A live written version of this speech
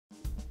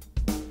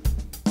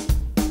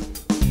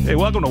Hey,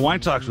 welcome to Wine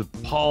Talks with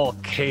Paul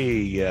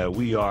K.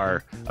 We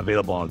are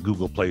available on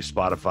Google Play,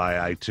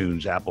 Spotify,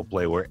 iTunes, Apple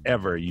Play,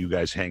 wherever you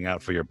guys hang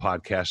out for your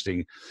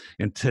podcasting.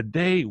 And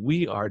today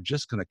we are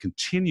just going to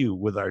continue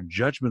with our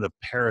Judgment of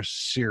Paris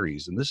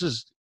series. And this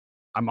is,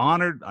 I'm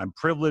honored, I'm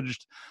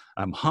privileged,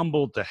 I'm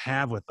humbled to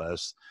have with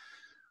us,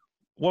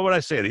 what would I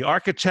say, the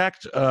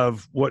architect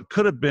of what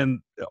could have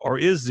been or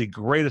is the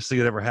greatest thing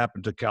that ever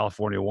happened to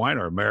California wine,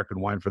 or American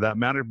wine for that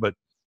matter. But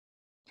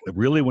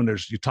really, when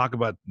you talk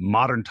about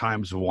modern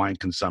times of wine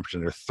consumption,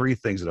 there are three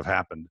things that have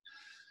happened.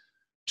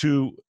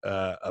 Two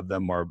of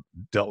them are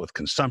dealt with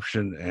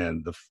consumption,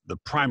 and the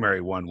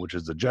primary one, which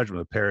is the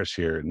Judgment of Paris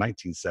here in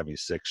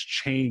 1976,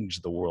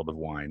 changed the world of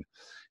wine.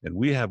 And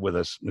we have with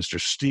us Mr.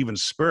 Stephen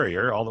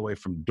Spurrier, all the way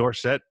from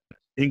Dorset,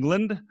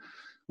 England.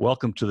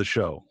 Welcome to the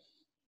show.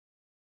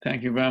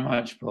 Thank you very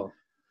much, Paul.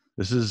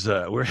 This is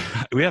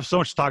we have so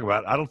much to talk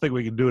about. I don't think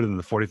we can do it in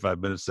the 45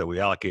 minutes that we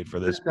allocate for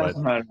this. It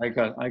doesn't matter. I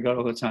got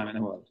all the time in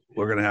the world.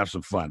 We're going to have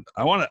some fun.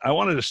 I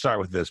wanted to start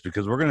with this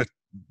because we're going to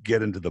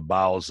get into the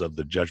bowels of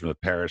the Judgment of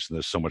Paris, and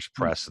there's so much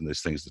press and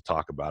there's things to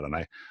talk about. And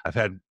I've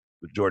had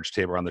George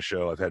Tabor on the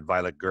show. I've had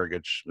Violet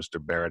Gergich,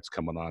 Mr. Barrett's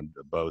coming on,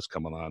 Bo's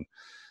coming on.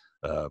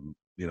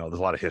 There's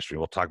a lot of history.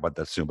 We'll talk about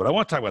that soon. But I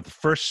want to talk about the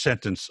first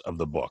sentence of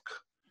the book.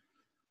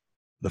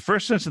 The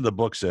first sentence of the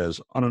book says,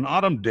 on an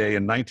autumn day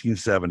in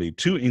 1970,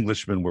 two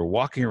Englishmen were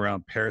walking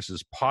around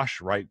Paris's posh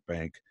right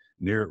bank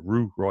near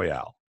Rue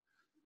Royale.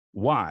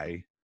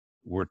 Why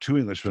were two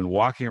Englishmen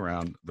walking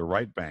around the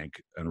right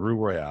bank and Rue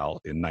Royale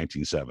in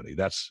 1970?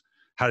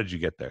 How did you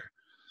get there?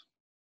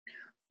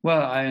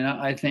 Well,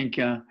 I think,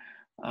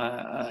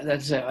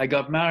 let's say I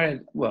got married.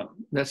 Well,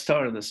 let's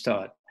start at the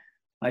start.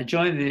 I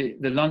joined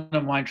the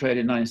London wine trade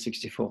in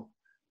 1964.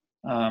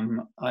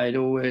 I'd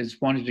always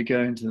wanted to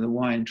go into the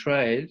wine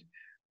trade.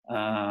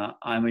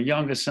 I'm a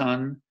younger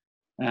son,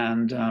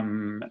 and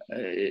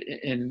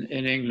in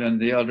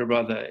England, the elder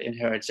brother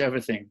inherits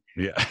everything.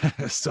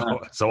 Yeah,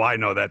 so I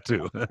know that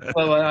too.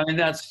 Well, I mean,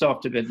 that's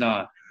stopped a bit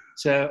now.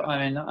 So,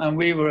 I mean, and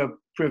we were a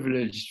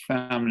privileged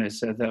family,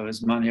 so there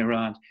was money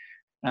around.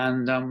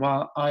 And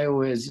while I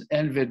always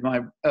envied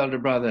my elder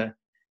brother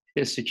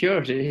his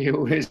security, he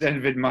always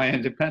envied my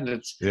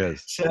independence.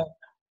 Yes. So,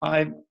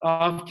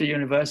 after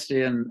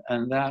university and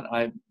that,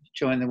 I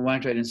joined the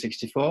wine trade in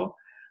 '64.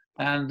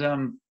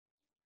 And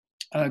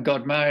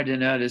got married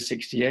in early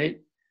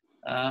 '68,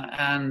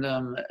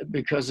 and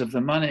because of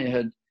the money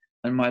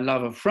and my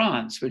love of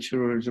France, which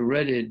was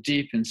already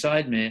deep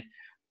inside me,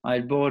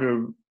 I bought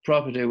a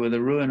property with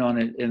a ruin on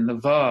it in the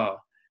Var,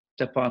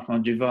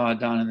 Département du Var,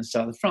 down in the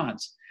south of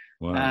France.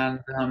 Wow.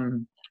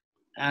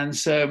 And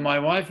so my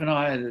wife and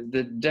I,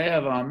 the day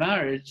of our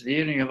marriage, the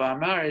evening of our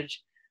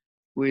marriage,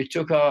 we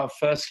took our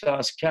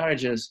first-class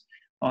carriages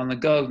on the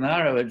Golden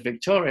Arrow at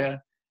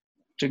Victoria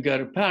to go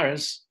to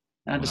Paris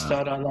and to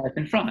start our life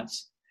in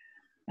France.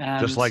 And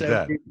just like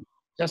that.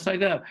 Just like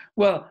that.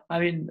 Well, I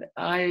mean,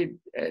 I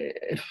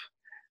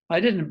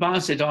didn't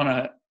bounce it on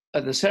at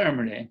the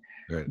ceremony,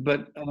 right.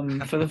 But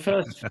for the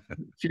first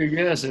few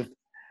years of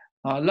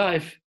our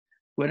life,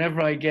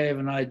 whenever I gave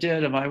an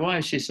idea to my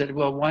wife, she said,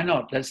 well, why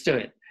not? Let's do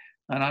it.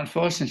 And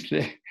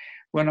unfortunately,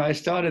 when I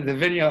started the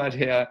vineyard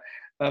here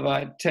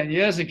about 10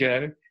 years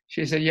ago,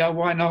 she said, yeah,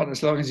 why not,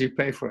 as long as you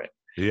pay for it.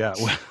 Yeah,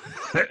 well,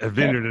 a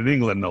vineyard in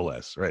England, no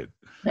less, right?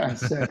 Yeah,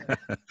 so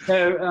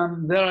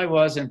there I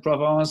was in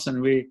Provence,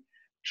 and we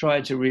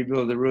tried to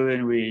rebuild the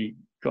ruin. We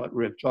got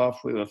ripped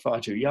off. We were far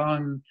too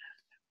young,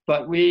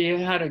 but we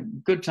had a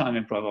good time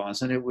in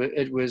Provence, and it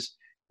was,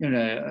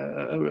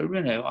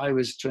 I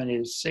was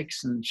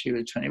 26 and she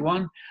was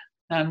 21,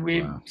 and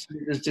we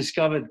just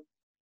discovered.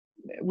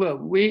 Well,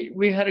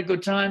 we had a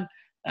good time,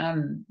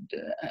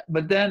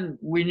 but then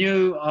we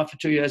knew after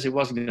 2 years it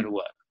wasn't going to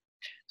work,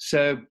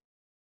 so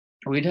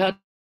we'd had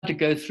to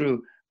go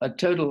through a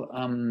total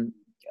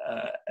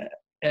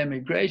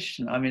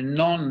emigration,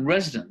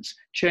 non-residence,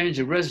 change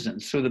of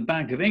residence through the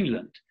Bank of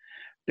England,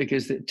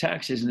 because the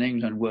taxes in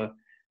England were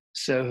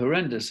so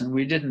horrendous. And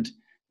we didn't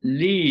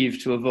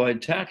leave to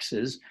avoid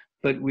taxes,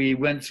 but we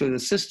went through the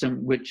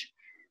system which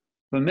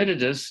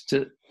permitted us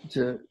to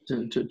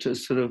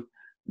sort of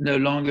no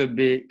longer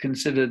be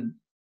considered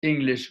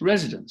English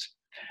residents.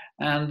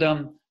 And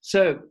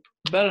so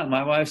Bella,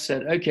 my wife,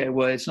 said, okay,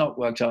 well, it's not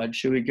worked out.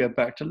 Should we go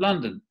back to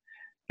London?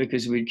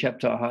 Because we'd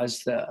kept our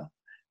house there.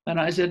 And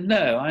I said,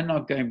 no, I'm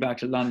not going back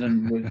to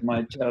London with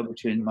my tail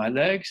between my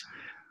legs.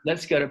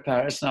 Let's go to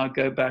Paris, and I'll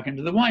go back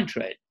into the wine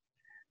trade.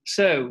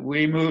 So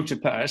we moved to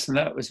Paris, and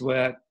that was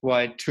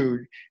why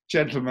two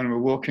gentlemen were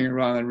walking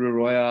around the Rue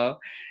Royale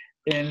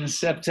in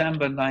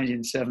September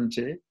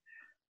 1970.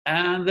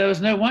 And there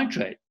was no wine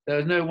trade. There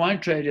was no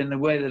wine trade in the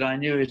way that I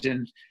knew it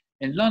in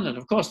London.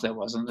 Of course there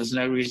wasn't. There's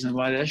no reason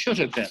why there should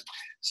have been.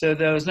 So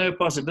there was no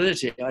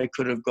possibility I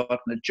could have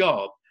gotten a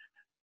job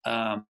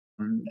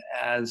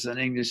as an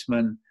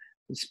Englishman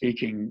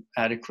speaking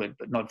adequate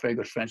but not very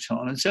good French, so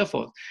on and so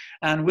forth.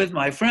 And with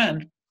my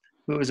friend,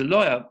 who was a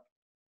lawyer,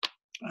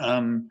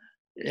 in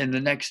the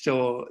next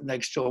door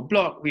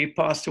block, we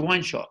passed a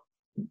wine shop,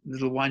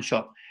 little wine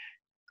shop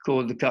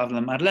called the Cave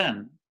la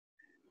Madeleine.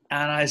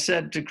 And I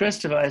said to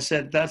Christopher, I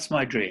said, that's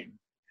my dream.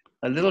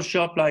 A little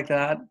shop like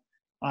that.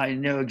 I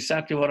knew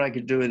exactly what I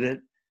could do with it.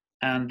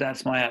 And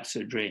that's my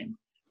absolute dream.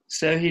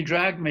 So he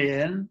dragged me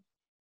in,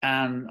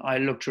 and I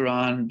looked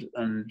around,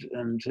 and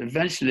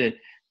eventually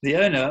the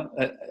owner,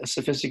 a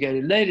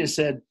sophisticated lady,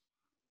 said,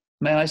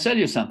 may I sell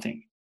you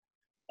something?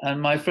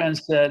 And my friend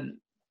said,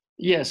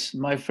 yes,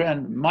 my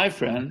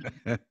friend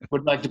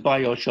would like to buy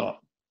your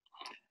shop.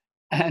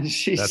 And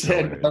she That's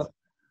said, hilarious. well,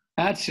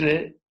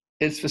 actually,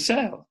 it's for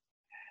sale.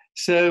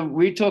 So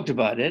we talked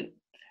about it,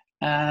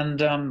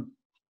 and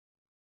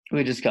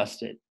we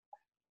discussed it,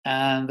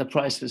 and the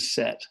price was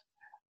set.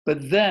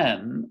 But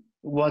then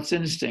what's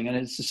interesting, and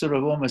it's sort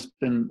of almost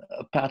been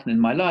a pattern in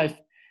my life,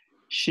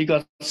 she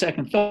got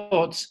second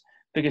thoughts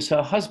because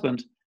her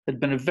husband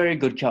had been a very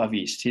good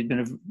caviste. He'd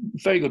been a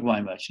very good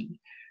wine merchant.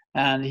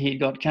 And he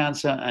got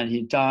cancer and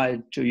he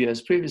died 2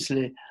 years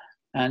previously.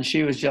 And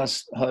she was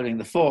just holding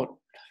the fort.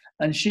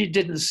 And she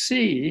didn't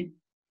see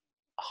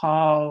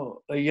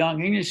how a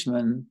young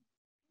Englishman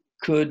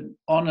could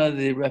honor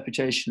the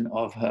reputation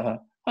of her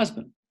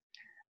husband,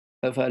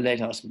 of her late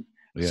husband.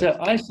 Yes. So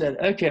I said,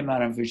 okay,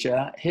 Madame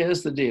Foucher,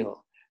 here's the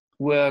deal.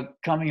 We're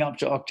coming up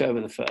to October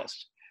the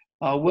 1st.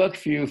 I'll work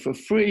for you for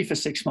free for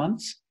 6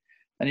 months.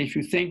 And if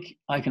you think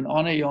I can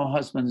honor your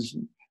husband's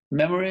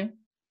memory,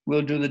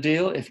 we'll do the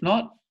deal. If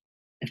not,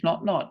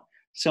 not.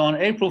 So on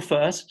April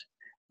 1st,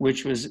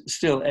 which was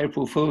still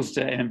April Fool's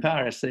Day in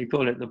Paris, they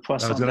call it the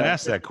Poisson. I was going to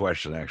ask that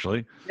question,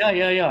 actually.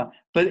 Yeah.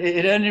 But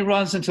it only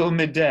runs until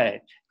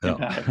midday in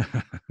Paris.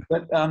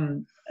 But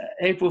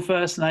April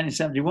 1st,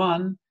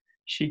 1971,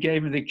 she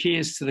gave me the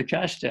keys to the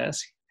cash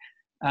desk,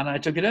 and I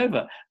took it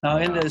over. Now,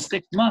 in those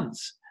 6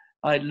 months,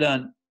 I'd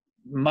learned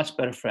much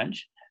better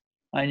French.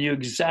 I knew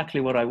exactly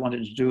what I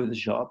wanted to do with the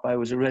shop. I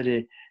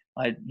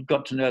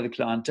got to know the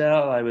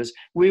clientele.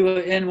 We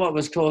were in what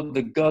was called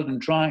the Golden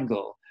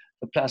Triangle,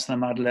 the Place de la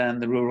Madeleine,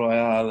 the Rue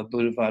Royale, the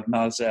Boulevard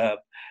Malesherbes,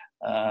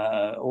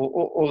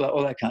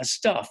 all that kind of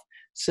stuff.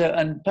 So,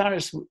 and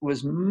Paris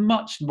was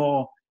much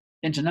more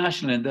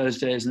international in those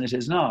days than it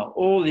is now.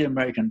 All the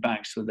American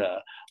banks were there.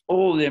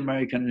 All the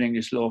American and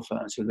English law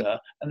firms were there.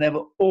 And they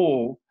were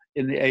all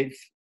in the 8th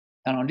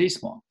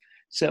arrondissement.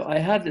 So I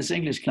had this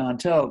English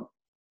clientele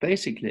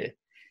basically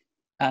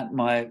at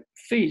my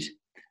feet,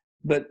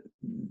 but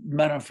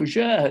Madame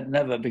Foucher had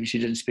never, because she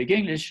didn't speak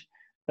English,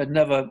 had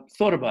never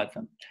thought about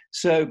them.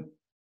 So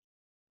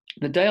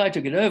the day I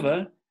took it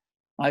over,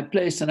 I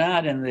placed an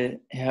ad in the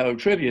Herald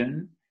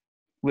Tribune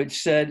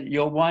which said,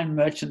 your wine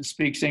merchant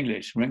speaks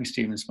English, ring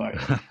Stephen Spurrier.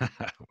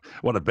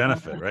 What a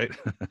benefit, right?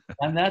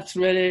 And that's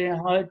really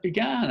how it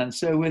began. And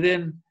so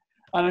I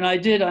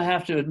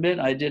have to admit,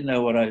 I did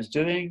know what I was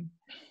doing.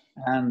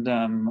 And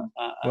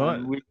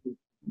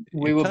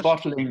we were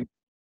bottling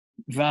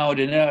vin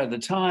ordinaire at the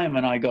time,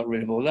 and I got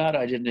rid of all that.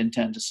 I didn't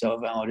intend to sell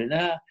vin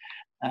ordinaire.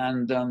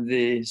 And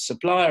the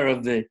supplier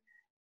of the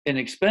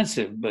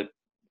inexpensive vin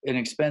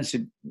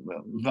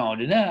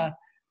ordinaire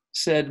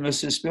said,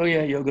 Mr.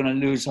 Spurrier, you're going to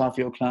lose half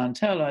your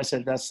clientele. I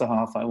said, that's the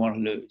half I want to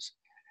lose.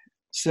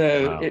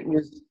 So wow.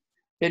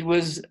 It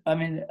was,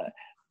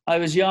 I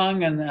was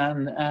young and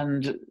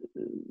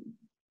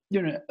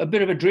a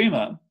bit of a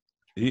dreamer.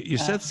 You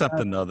said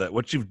something, though, that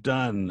what you've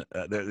done,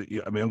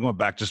 I'm going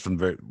back just from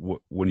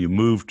when you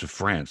moved to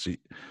France. And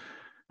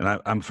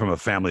I'm from a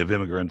family of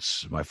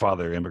immigrants. My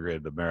father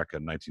immigrated to America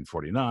in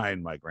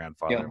 1949, my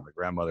grandfather, my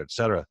grandmother, et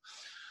cetera.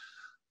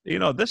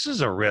 This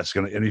is a risk.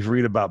 And if you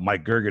read about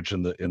Mike Gergich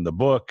in the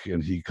book,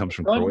 and he comes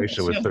from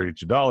Croatia with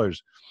 $32,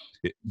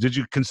 did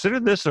you consider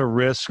this a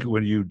risk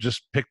when you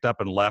just picked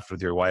up and left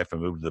with your wife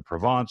and moved to the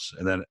Provence?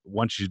 And then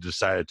once you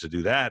decided to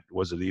do that,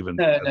 was it even?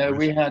 No,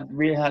 we had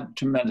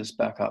tremendous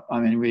backup.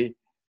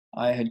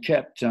 I had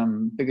kept,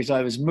 because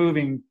I was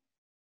moving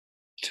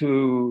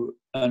to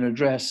an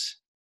address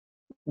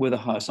with a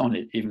house on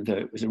it, even though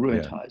it was a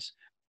ruined house.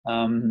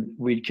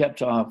 We'd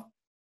kept our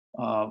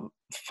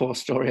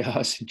 4-story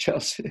house in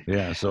Chelsea.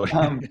 Yeah, so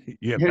and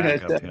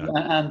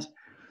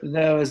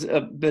there was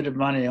a bit of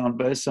money on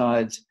both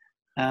sides,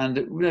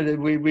 and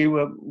we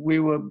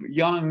were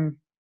young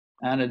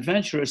and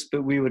adventurous,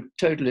 but we were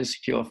totally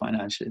secure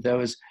financially. There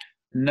was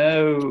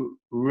no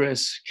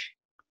risk.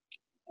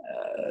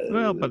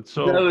 There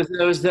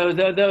was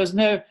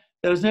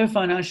no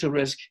financial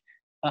risk.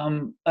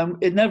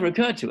 It never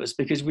occurred to us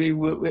because we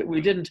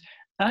didn't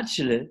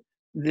actually.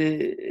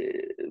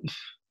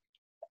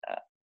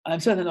 I'm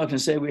certainly not going to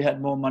say we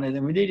had more money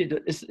than we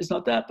needed. It's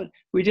not that, but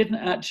we didn't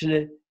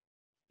actually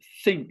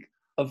think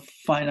of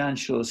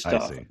financial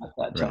stuff at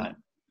that time.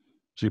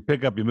 So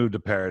you move to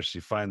Paris,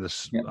 you find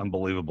this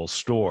unbelievable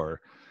store.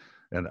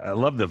 And I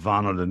love the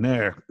vin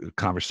ordinaire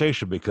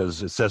conversation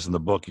because it says in the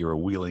book you were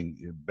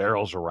wheeling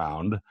barrels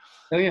around.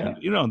 Oh, yeah.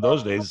 And, in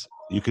those days,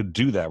 you could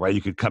do that, right?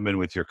 You could come in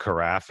with your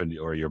carafe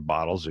or your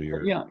bottles or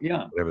your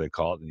whatever they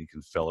call it, and you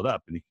can fill it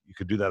up. And you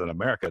could do that in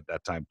America at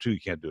that time, too. You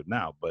can't do it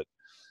now.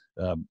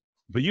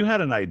 But you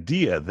had an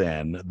idea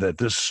then that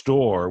this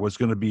store was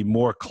going to be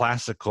more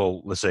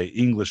classical, let's say,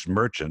 English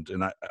merchant.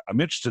 And I'm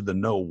interested to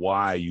know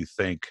why you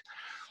think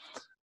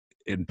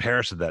in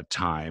Paris at that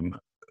time,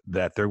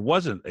 that there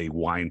wasn't a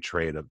wine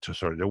trade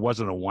there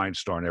wasn't a wine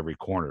store in every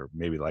corner,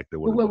 maybe like there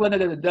would have Well,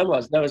 been. there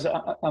was there was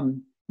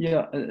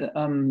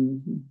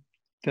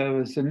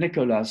a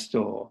Nicolas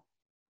store.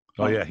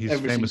 Oh yeah, he's a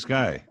famous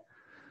guy.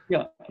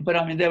 Yeah, but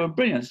I mean, they were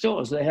brilliant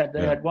stores. They Yeah.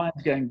 had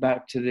wines going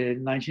back to the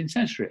 19th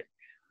century.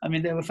 I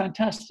mean, they were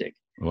fantastic.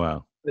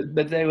 Wow.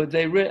 But then there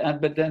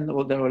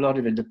were a lot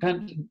of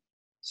independent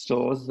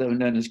stores. They were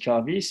known as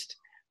cavistes,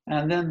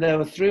 and then there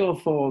were 3 or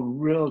 4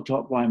 real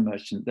top wine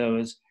merchants. There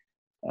was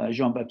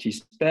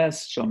Jean-Baptiste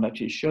Besse,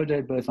 Jean-Baptiste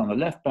Chaudet, both on the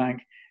left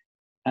bank,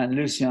 and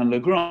Lucien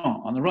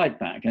Legrand on the right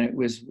bank. And it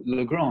was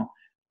Legrand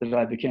that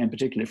I became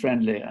particularly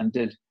friendly and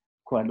did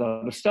quite a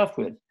lot of stuff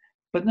with.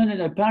 But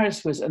then,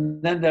 Paris was,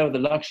 and then there were the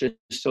luxury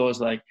stores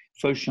like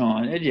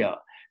Fauchon and Idiat.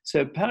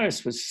 So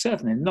Paris was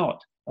certainly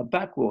not a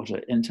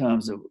backwater in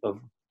terms of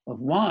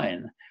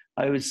wine.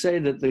 I would say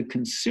that the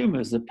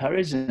consumers, the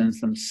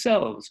Parisians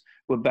themselves,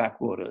 were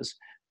backwaters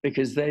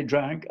because they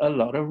drank a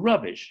lot of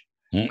rubbish.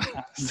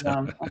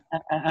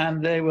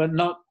 And they were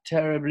not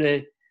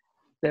terribly,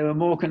 they were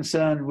more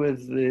concerned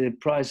with the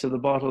price of the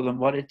bottle than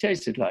what it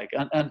tasted like.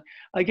 And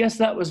I guess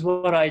that was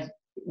what I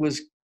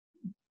was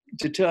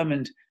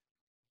determined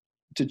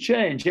to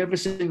change. Every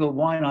single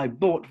wine I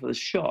bought for the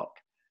shop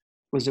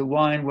was a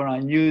wine where I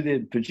knew the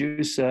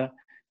producer,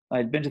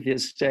 I'd been to the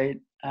estate,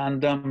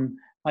 and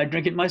I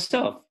drink it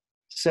myself.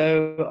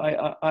 So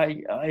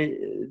I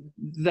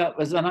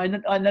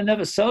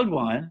never sold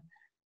wine.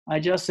 I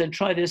just said,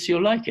 try this,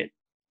 you'll like it.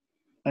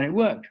 And it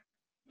worked.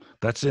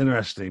 That's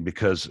interesting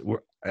because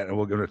we're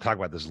going to talk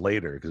about this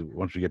later, because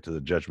once we get to the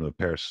Judgment of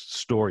Paris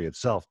story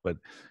itself, but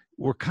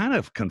we're kind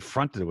of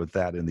confronted with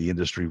that in the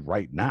industry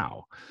right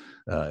now.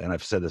 And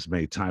I've said this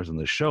many times on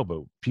the show,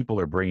 but people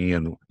are bringing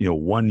in,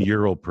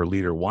 €1 per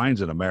liter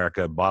wines in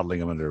America, bottling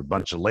them under a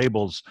bunch of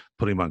labels,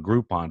 putting them on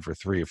Groupon for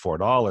 $3 or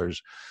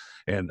 $4.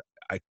 And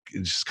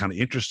it's just kind of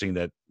interesting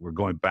that we're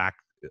going back.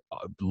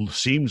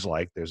 Seems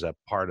like there's a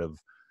part of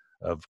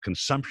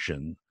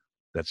consumption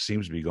that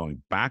seems to be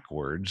going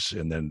backwards,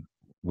 and then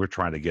we're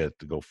trying to get it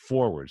to go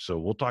forward. So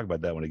we'll talk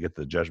about that when we get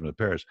to the Judgment of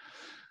Paris.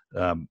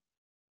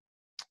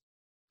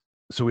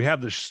 So we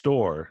have this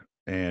store,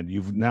 and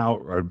you've now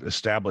are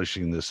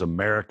establishing this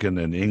American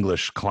and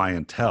English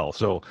clientele.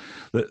 So,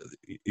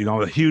 I'm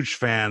a huge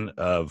fan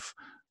of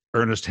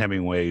Ernest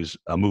Hemingway's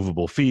A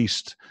Movable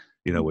Feast,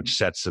 which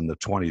sets in the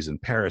 1920s in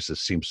Paris. It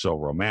seems so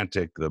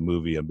romantic. The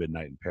movie A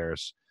Midnight in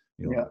Paris,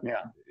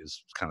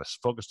 is kind of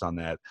focused on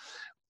that.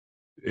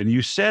 And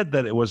you said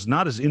that it was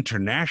not as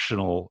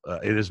international.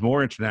 It is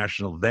more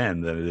international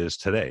then than it is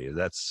today.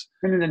 That's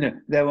no.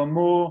 There were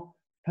more.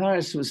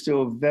 Paris was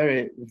still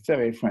very,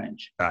 very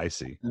French. I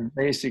see. And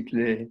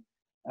basically,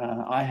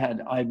 I had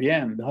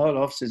IBM. The whole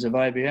offices of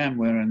IBM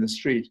were in the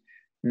street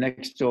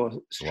next door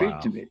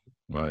to me.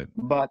 Right.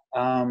 But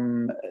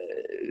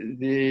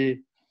the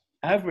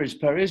average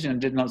Parisian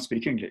did not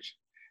speak English.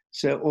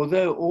 So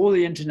although all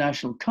the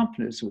international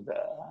companies were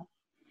there,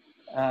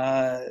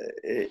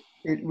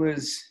 it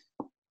was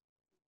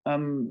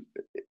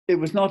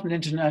not an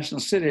international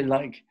city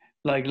like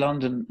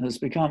London has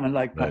become and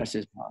like Paris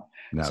is now.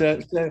 No. So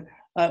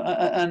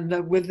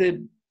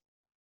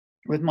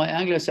with my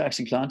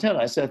Anglo-Saxon clientele,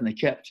 I certainly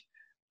kept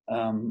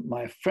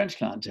my French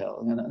clientele,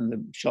 and the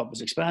shop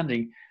was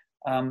expanding.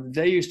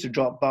 They used to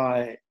drop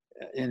by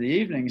in the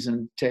evenings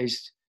and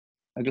taste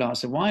a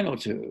glass of wine or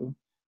two,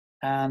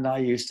 and I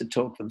used to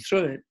talk them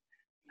through it.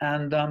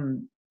 And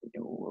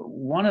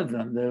one of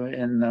them, they were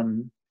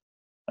in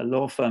a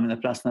law firm in the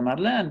Place de la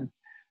Madeleine.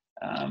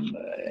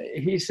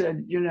 He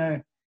said,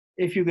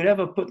 if you could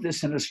ever put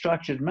this in a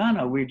structured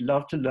manner, we'd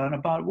love to learn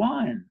about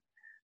wine,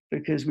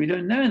 because we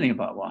don't know anything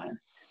about wine.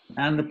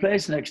 And the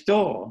place next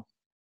door,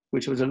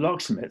 which was a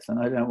locksmith, and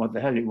I don't know what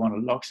the hell you want a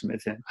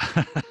locksmith in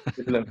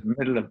the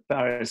middle of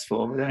Paris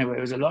for, but anyway,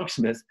 it was a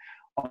locksmith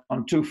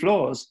on 2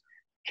 floors,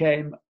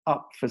 came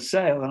up for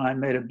sale, and I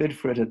made a bid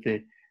for it at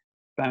the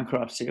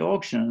bankruptcy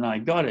auction, and I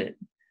got it,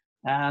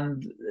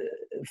 and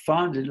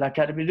founded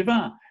l'Académie du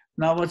Vin.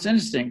 Now, what's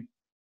interesting,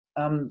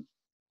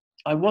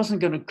 I wasn't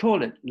going to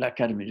call it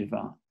l'Académie du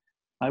Vin.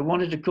 I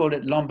wanted to call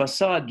it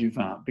l'Ambassade du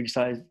Vin, because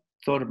I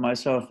thought of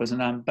myself as an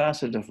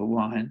ambassador for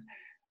wine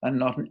and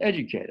not an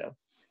educator.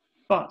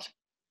 But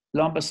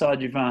l'Ambassade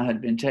du Vin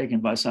had been taken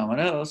by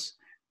someone else,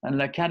 and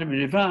l'Académie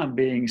du Vin,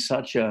 being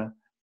such a,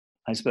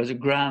 I suppose, a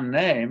grand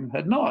name,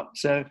 had not.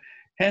 So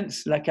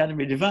hence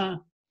l'Académie du Vin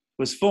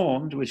was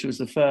formed, which was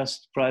the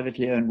first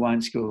privately owned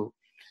wine school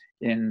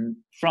in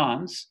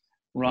France,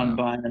 run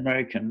by an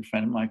American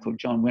friend of mine called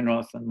John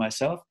Winroth and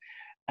myself.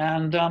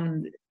 And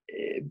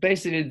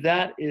basically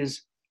that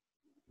is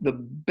the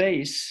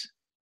base,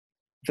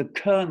 the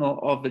kernel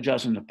of the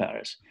Judgment of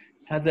Paris.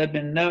 Had there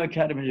been no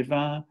Académie du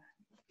Vin,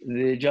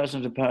 the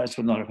Judgment of Paris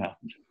would not have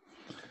happened.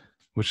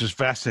 Which is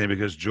fascinating,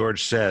 because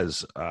George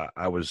says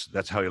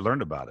that's how he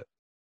learned about it.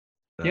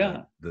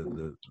 Right.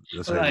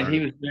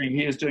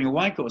 He was doing a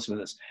wine course with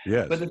us.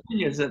 Yes. But the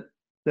thing is that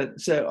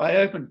so I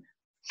opened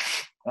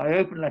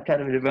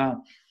l'Académie du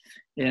Vin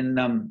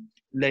in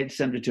late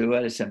 72,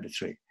 early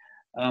 73.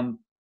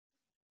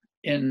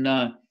 In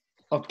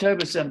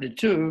October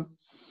 72,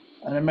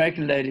 an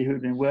American lady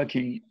who'd been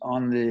working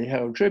on the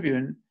Herald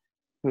Tribune,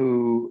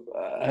 who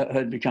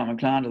had become a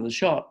client of the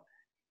shop,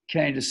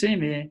 came to see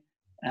me,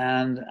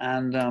 and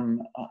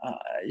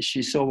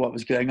she saw what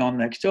was going on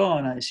next door,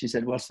 and she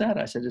said, "What's that?"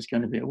 I said, "It's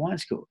going to be a wine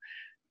school."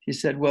 She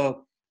said,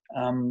 "Well,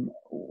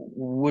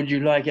 would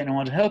you like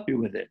anyone to help you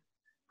with it?"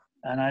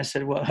 And I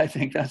said, "Well, I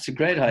think that's a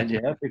great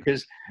idea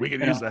because We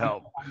can use the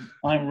help."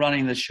 I'm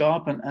running the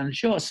shop, and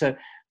sure." So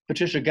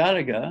Patricia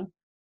Gallagher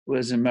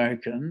was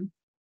American,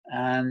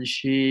 and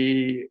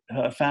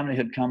her family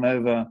had come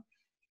over,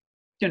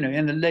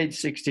 in the late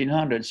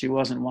 1600s. She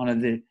wasn't one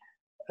of the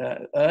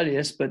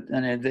earliest, but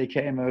they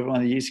came over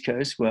on the East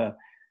Coast where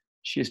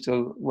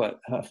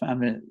her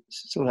family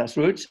still has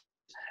roots.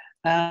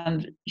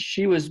 And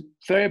she was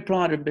very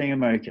proud of being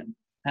American,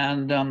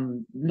 and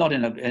not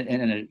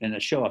in a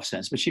show-off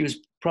sense, but she was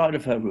proud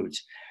of her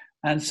roots.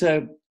 And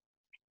so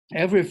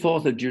every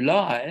 4th of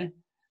July,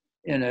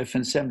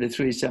 from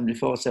 73,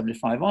 74,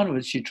 75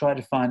 onwards, she tried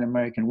to find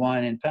American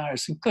wine in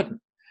Paris and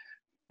couldn't,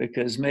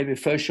 because maybe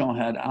Fauchon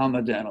had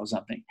Almaden or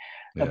something.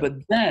 Yeah. But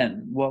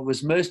then what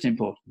was most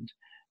important,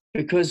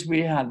 because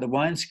we had the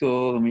wine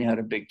school and we had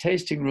a big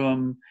tasting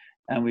room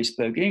and we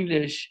spoke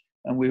English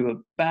and we were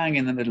bang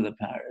in the middle of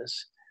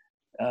Paris,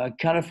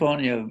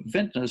 California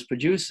vintners,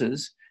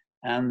 producers,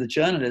 and the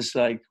journalists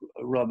like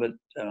Robert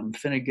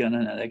Finnegan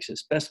and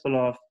Alexis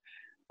Bespalov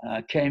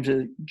came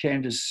to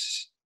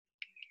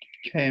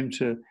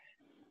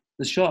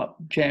the shop,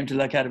 came to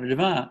La Cave de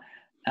Vin,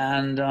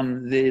 and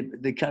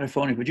the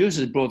California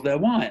producers brought their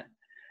wine.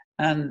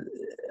 And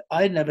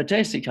I'd never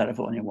tasted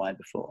California wine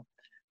before.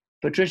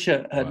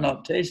 Patricia had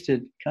not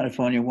tasted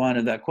California wine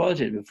of that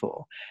quality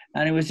before.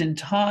 And it was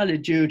entirely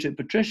due to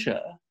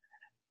Patricia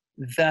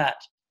that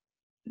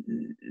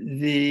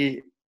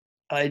the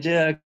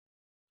idea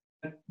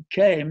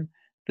came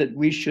that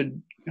we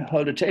should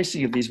hold a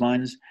tasting of these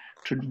wines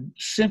to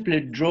simply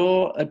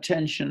draw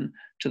attention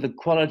to the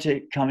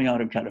quality coming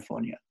out of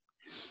California.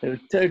 They were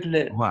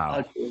totally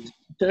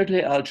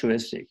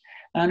altruistic.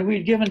 And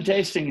we'd given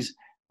tastings,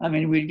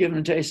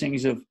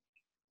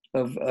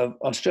 of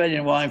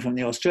Australian wine from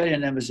the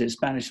Australian embassy,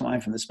 Spanish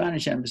wine from the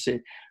Spanish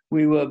embassy.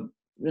 We were,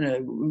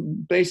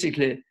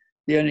 basically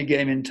the only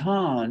game in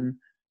town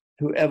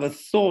who ever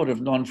thought of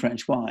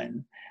non-French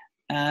wine.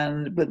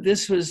 But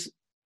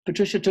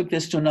Patricia took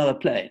this to another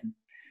plane.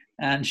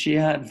 And she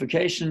had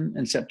vacation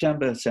in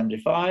September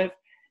 75.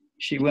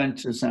 She went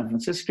to San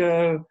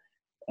Francisco.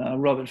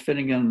 Robert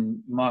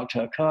Finnegan marked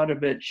her card a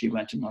bit. She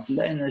went to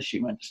Montelena.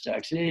 She went to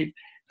Stag's Leap.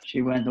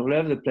 She went all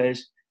over the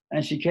place.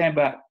 And she came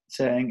back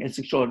saying, "It's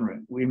extraordinary.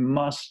 We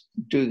must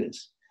do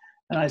this."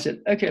 And I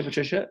said, "Okay,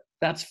 Patricia,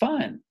 that's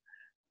fine.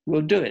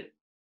 We'll do it.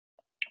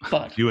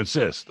 But you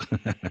insist."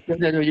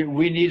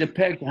 We need a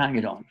peg to hang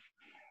it on.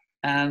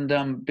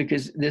 And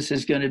because this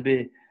is going to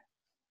be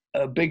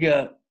a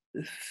bigger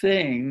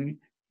thing,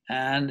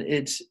 and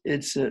it's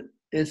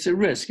a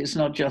risk. It's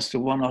not just a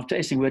one-off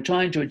tasting. We're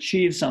trying to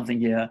achieve something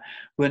here.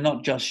 We're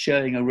not just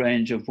showing a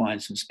range of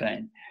wines from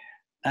Spain.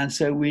 And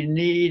so we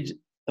need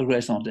a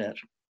raison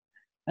d'etre.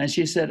 And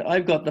she said,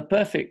 "I've got the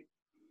perfect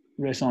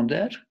raison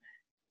d'etre.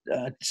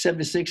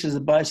 76 is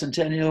the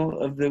bicentennial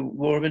of the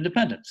War of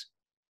Independence."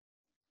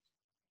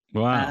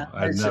 Wow,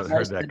 I've never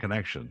heard that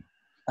connection.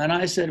 And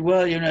I said,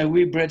 "Well,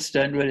 we Brits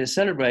don't really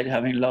celebrate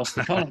having lost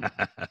the colony,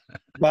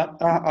 but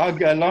I'll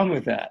go along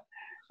with that."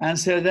 And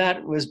so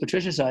that was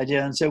Patricia's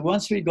idea. And so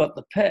once we got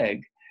the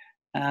peg,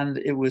 and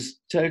it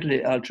was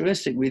totally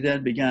altruistic, we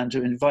then began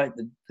to invite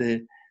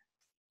the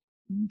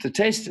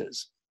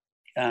tasters.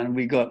 And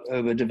we got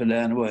over de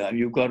Valerne. Well,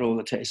 you've got all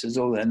the tasters,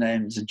 all their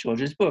names in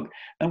George's book.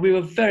 And we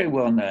were very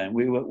well known.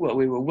 We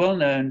were well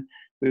known.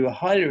 We were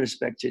highly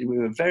respected. We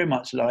were very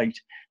much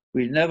liked.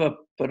 We never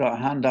put our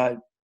hand out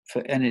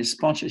for any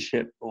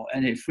sponsorship or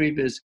any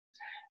freebies.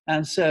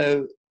 And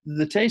so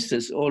the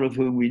tasters, all of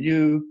whom we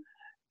knew,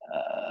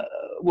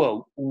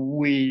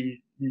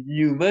 we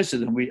knew most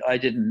of them. I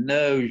didn't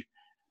know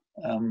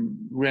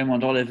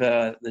Raymond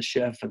Oliver, the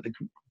chef at the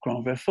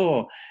Grand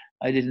Verfort.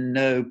 I didn't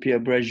know Pierre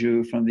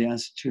Brejoux from the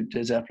Institut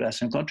des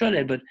Appellations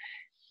Contrôlées, but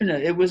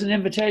it was an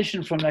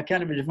invitation from La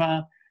Cave de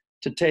Vin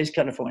to taste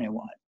California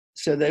wine.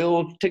 So they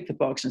all ticked the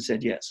box and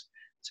said yes.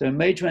 So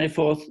May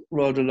 24th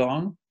rolled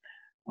along.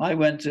 I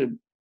went to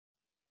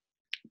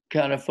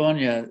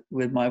California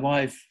with my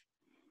wife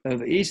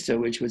over Easter,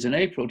 which was in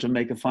April, to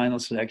make a final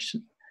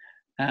selection.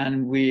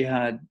 And we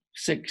had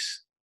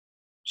 6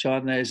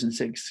 Chardonnays and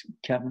 6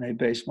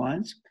 Cabernet-based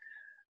wines.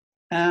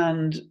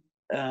 And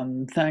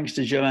thanks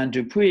to Joanne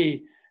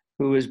Dupuis,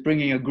 who was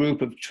bringing a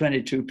group of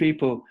 22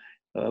 people,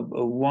 a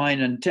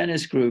wine and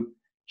tennis group,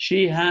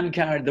 she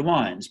hand-carried the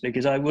wines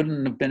because I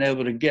wouldn't have been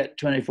able to get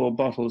 24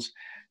 bottles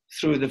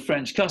through the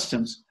French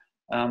customs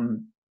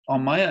on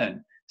my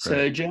own. So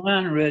Right.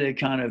 Joanne really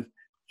kind of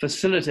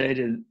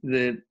facilitated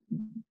the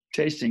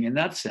tasting in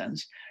that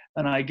sense.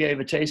 And I gave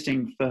a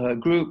tasting for her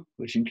group,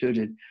 which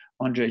included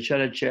Andrei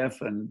Chelachev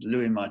and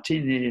Louis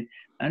Martini,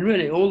 and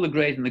really all the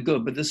great and the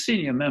good, but the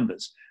senior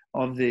members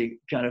of the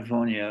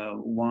California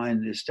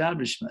wine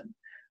establishment.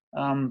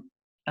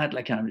 at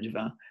La Cave du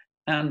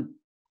Vin.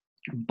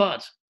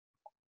 But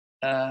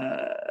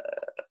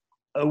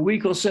a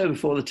week or so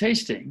before the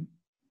tasting,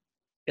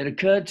 it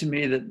occurred to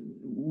me that,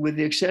 with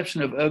the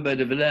exception of Aubert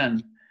de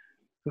Villaine,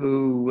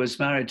 who was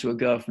married to a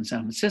girl from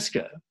San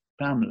Francisco,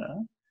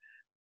 Pamela,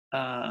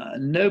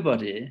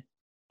 nobody,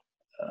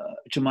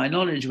 to my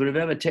knowledge, would have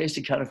ever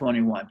tasted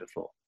California wine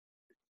before.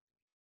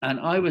 And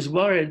I was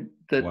worried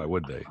that... Why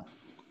would they?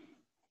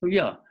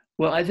 Yeah.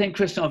 Well, I think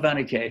Christian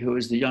Vaniquet, who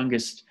was the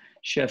youngest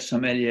chef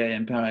sommelier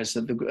in Paris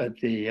at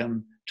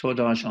the Tour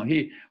d'Argent,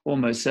 he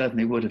almost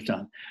certainly would have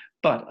done.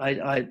 But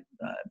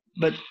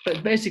but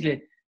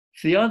basically,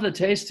 the other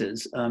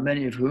tasters,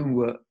 many of whom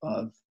were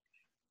of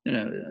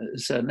a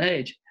certain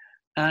age,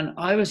 and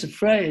I was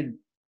afraid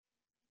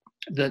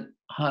that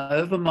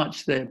however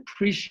much they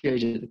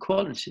appreciated the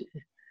quality,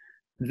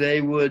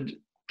 they would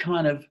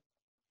kind of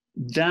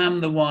damn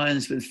the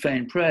wines with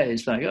faint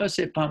praise, like, oh,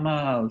 c'est pas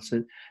mal, it's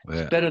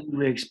better than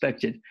we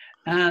expected.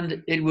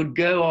 And it would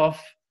go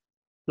off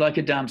like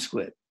a damn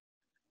squid.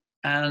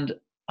 And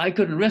I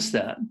couldn't risk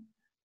that.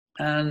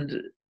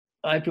 And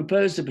I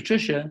proposed to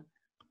Patricia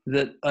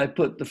that I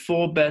put the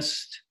 4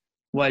 best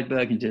white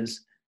Burgundies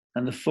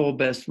and the 4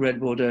 best red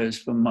Bordeaux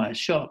from my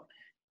shop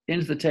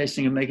into the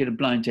tasting and make it a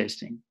blind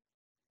tasting.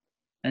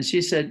 And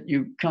she said,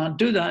 you can't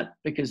do that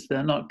because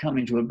they're not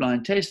coming to a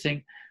blind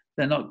tasting.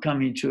 They're not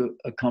coming to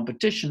a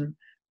competition.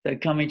 They're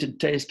coming to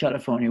taste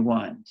California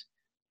wines.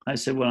 I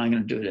said, well, I'm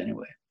going to do it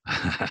anyway.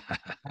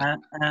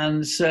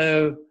 and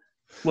so,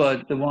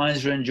 well, the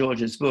wines are in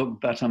George's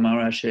book, Baton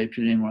Marache,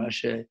 Puline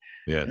Marache.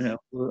 Yes.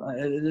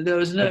 There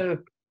was no,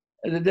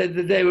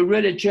 they were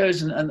really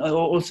chosen, and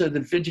also the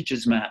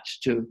vintages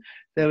matched too.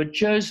 They were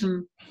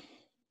chosen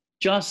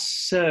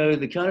just so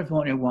the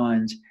California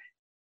wines,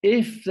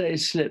 if they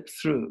slipped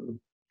through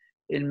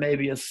in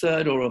maybe a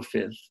 3rd or a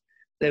 5th,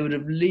 they would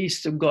at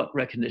least have got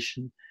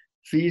recognition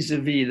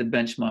vis-a-vis the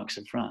benchmarks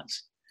of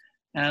France.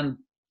 And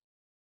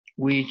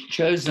we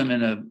chose them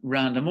in a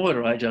random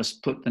order. I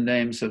just put the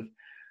names of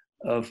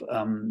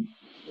the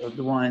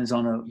wines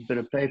on a bit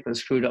of paper,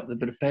 screwed up the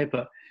bit of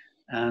paper,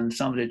 and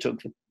somebody took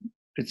the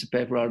bits of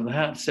paper out of the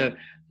hat. So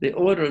the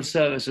order of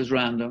service was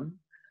random.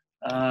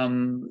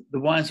 The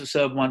wines were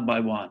served one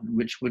by one,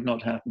 which would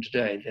not happen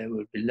today. They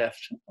would be left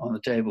on the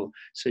table,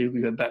 so you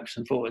could go backwards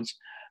and forwards.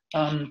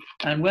 And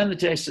when the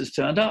tasters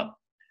turned up,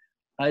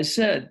 I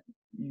said,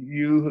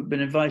 you have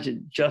been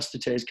invited just to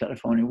taste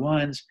California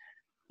wines,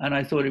 and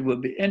I thought it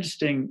would be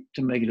interesting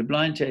to make it a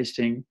blind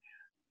tasting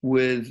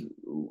with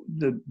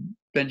the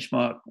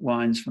benchmark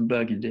wines from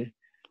Burgundy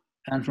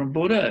and from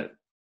Bordeaux.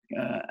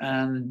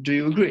 And do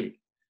you agree?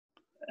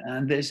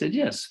 And they said,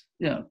 yes,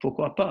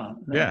 pourquoi pas?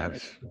 Yeah.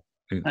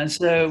 And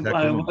so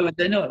exactly. why would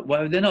they not?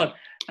 Why would they not?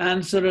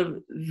 And sort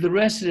of the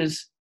rest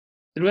is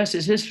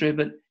history,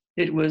 but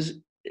it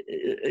was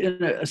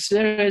a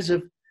series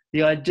of,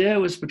 the idea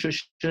was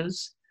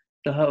Patricia's,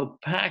 the whole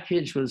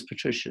package was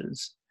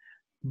Patricia's,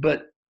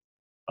 but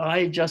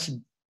I just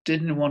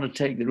didn't want to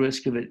take the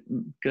risk of it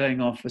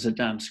going off as a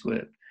damn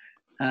squib.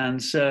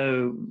 And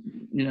so,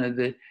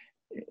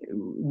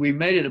 we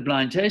made it a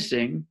blind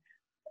tasting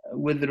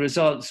with the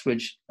results,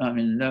 which, I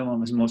mean, no one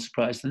was more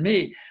surprised than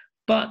me.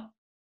 But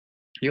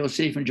you'll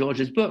see from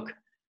George's book,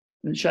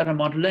 in Chateau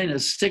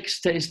Montelena, 6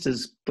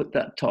 tasters put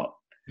that top.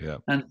 Yeah.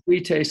 And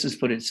 3 tasters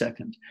put it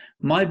second.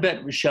 My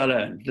bet was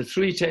Chalone. The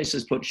 3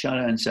 tasters put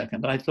Chalone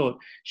second. I thought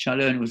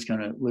Chalone was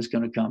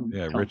gonna come.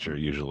 Yeah, richer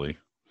usually.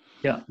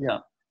 Yeah.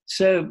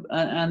 So,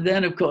 and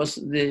then of course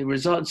the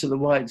results of the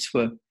whites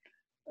were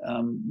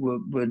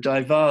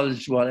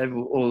divulged while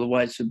all the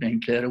whites were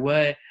being cleared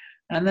away,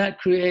 and that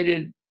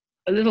created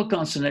a little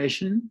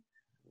consternation.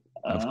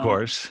 Of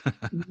course.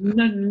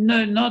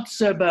 No, not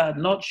so bad,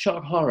 not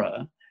shock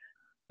horror,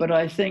 but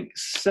I think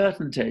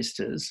certain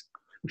tasters,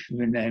 who should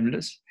be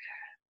nameless,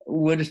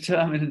 were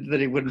determined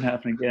that it wouldn't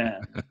happen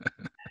again.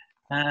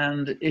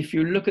 And if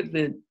you look at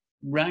the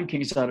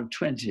rankings out of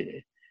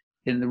 20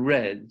 in the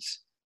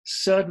reds,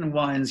 certain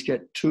wines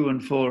get 2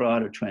 and 4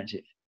 out of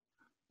 20.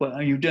 Well,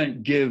 you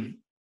don't give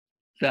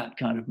that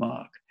kind of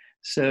mark.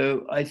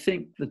 So I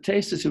think the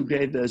tasters who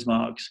gave those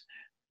marks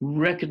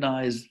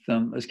recognized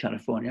them as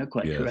California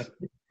quite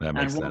correctly, that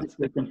makes and wanted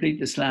sense. to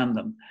completely slam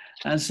them.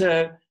 And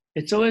so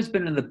it's always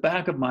been in the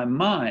back of my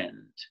mind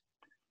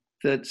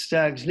that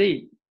Stag's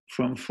Leap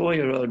from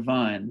 4-year-old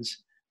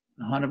vines,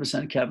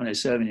 100% Cabernet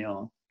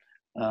Sauvignon,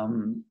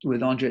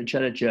 with Andrei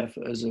Chelychev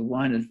as a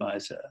wine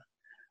advisor,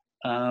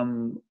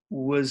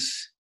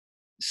 was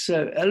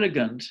so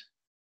elegant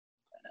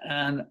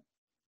and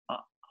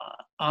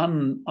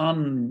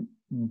unburly,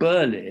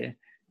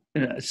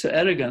 so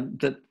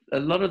elegant that a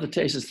lot of the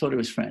tasters thought it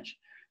was French.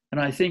 And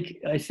I think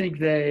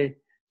they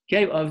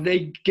gave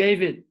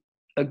it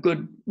a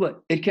good,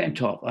 well, it came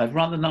top. I've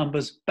run the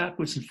numbers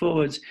backwards and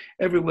forwards,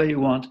 every way you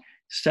want.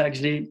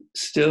 Stag's Leap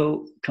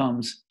still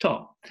comes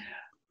top.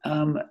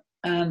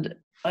 And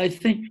I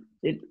think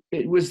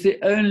it was the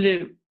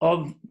only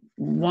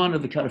one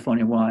of the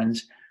California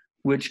wines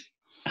which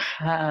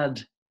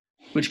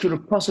could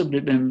have possibly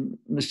been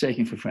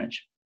mistaken for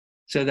French.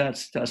 So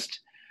that's just.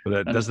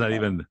 But doesn't that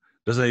even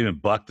doesn't even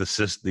buck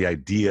the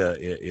idea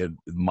in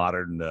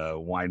modern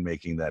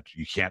winemaking that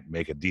you can't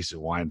make a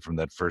decent wine from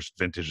that first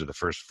vintage of the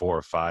first 4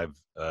 or 5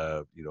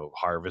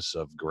 harvests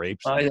of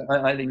grapes. I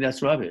think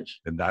that's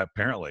rubbish. And that,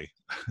 apparently.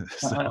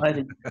 So. I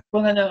think,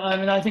 well, no, I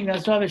mean, I think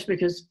that's rubbish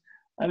because,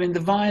 I mean, the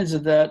vines are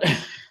there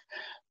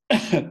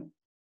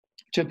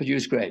to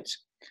produce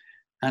grapes,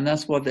 and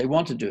that's what they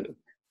want to do.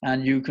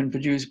 And you can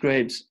produce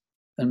grapes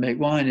and make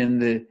wine in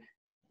the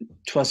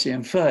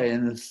troisième feuille,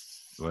 in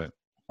the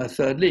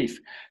third leaf.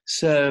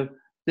 So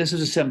this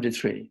was a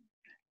 73,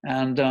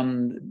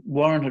 and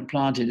Warren had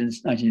planted in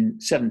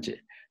 1970.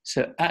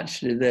 So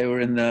actually, they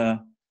were in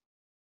their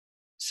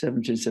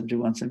 70,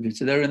 71, 72.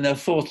 So they were in their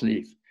 4th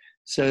leaf.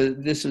 So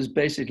this was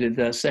basically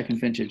their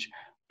 2nd vintage,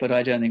 but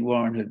I don't think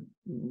Warren had.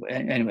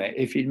 Anyway,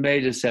 if he'd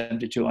made a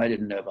 72, I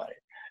didn't know about it.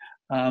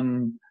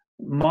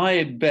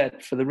 My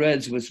bet for the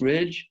Reds was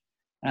Ridge,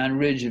 and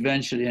Ridge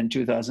eventually in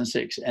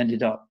 2006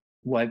 ended up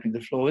wiping the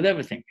floor with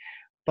everything.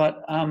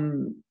 But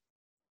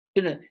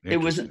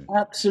it was an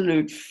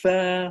absolute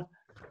fair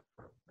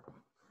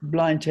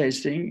blind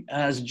tasting,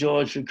 as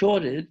George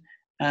recorded,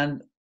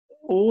 and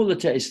all the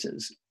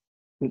tasters,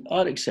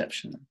 without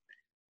exception,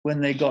 when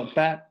they got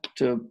back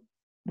to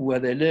where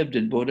they lived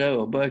in Bordeaux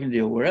or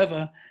Burgundy or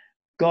wherever,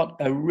 got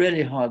a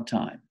really hard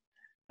time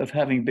of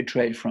having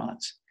betrayed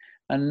France.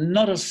 And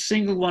not a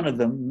single one of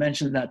them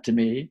mentioned that to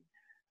me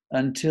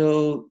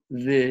until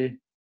the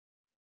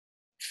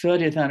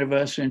 30th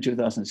anniversary in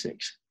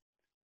 2006.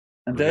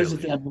 And those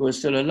of them who are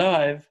still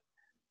alive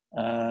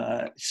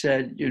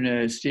said,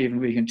 Stephen,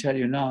 we can tell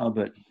you now,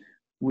 but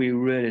we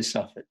really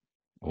suffered.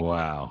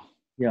 Wow.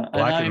 Yeah.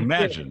 Well, I can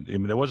imagine. I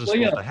mean, that wasn't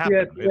supposed to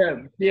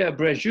happen. Pierre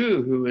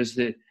Bréjou, who was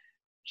the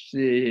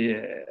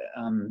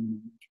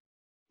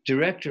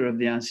director of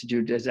the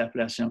Institut des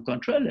Appellations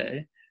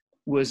Contrôlées,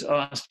 was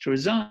asked to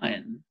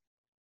resign.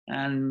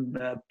 And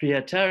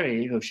Pierre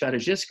Tarry of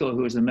Château-Giscard,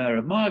 who was the mayor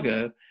of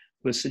Margaux,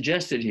 was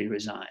suggested he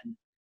resign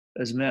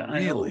as mayor.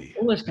 Really?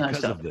 All this kind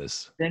because of stuff. Of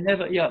this?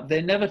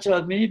 They never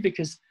told me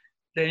because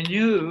they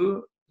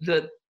knew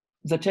that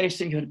the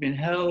tasting had been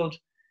held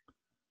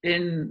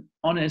in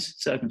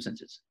honest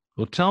circumstances.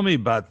 Well, tell me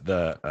about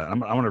the. I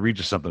want to read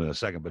you something in a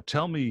second, but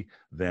tell me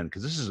then,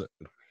 because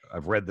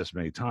I've read this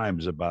many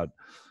times about.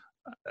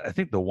 I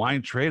think the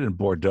wine trade in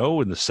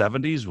Bordeaux in the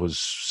 70s was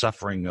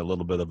suffering a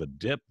little bit of a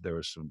dip. There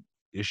were some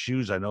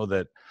issues. I know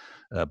that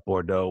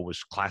Bordeaux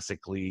was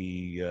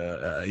classically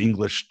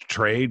English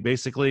trade.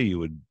 Basically, you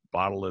would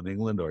bottle in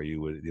England, or you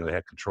would they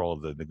had control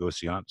of the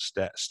negociant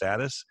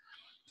status.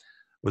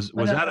 Was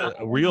that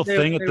a real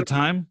thing at the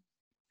time?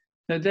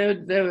 No, they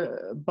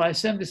were by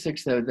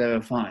 76. They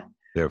were fine.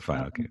 They were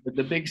fine. Okay. But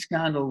the big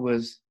scandal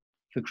was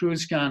the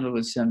cruise scandal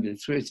was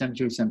 73,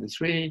 72,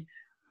 73.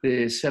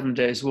 The 7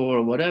 Days War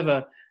or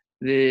whatever.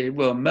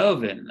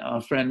 Melvin, our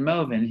friend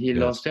Melvin, he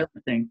lost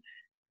everything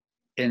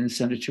in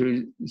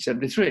 72,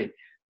 73.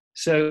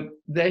 So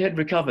they had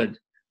recovered.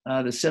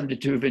 The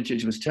 72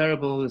 vintage was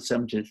terrible. The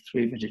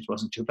 73 vintage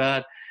wasn't too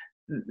bad.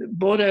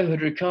 Bordeaux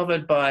had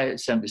recovered by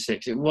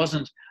 76. It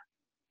wasn't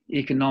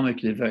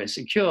economically very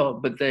secure,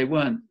 but they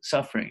weren't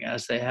suffering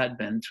as they had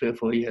been 3 or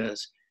 4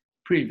 years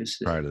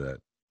previously. Prior to that.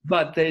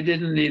 But they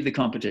didn't need the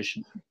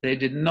competition. They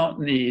did not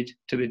need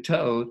to be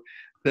told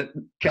that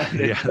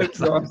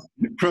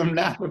from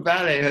Napa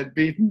Valley had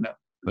beaten them.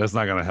 That's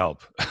not going to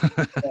help.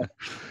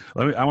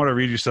 I want to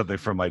read you something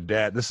from my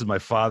dad. This is my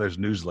father's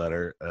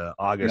newsletter,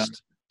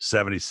 August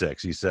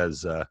 76. He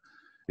says,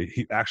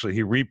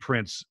 he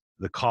reprints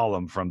the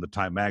column from the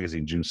Time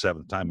magazine, June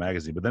 7th, Time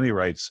magazine. But then he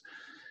writes,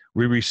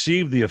 we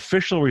received the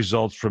official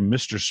results from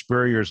Mr.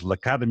 Spurrier's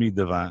L'Académie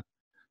de Vin,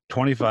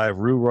 25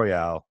 Rue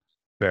Royale,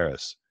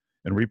 Paris,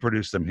 and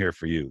reproduced them here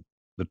for you.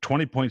 The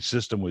 20-point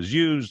system was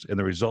used, and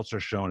the results are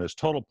shown as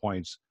total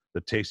points.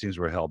 The tastings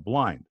were held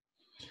blind.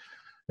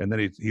 And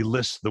then he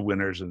lists the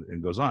winners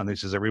and goes on. He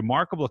says, a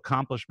remarkable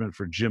accomplishment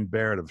for Jim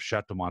Barrett of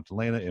Chateau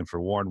Montelena and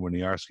for Warren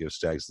Winiarski of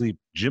Stag's Leap.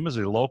 Jim is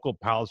a local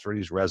Palos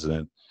Verdes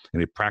resident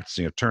and a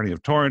practicing attorney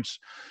of Torrance,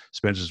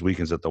 spends his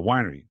weekends at the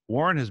winery.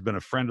 Warren has been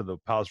a friend of the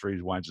Palos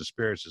Verdes Wines and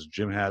Spirits, as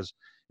Jim has,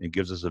 and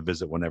gives us a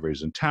visit whenever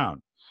he's in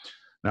town.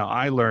 Now,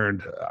 I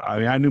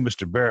knew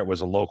Mr. Barrett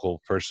was a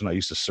local person. I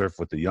used to surf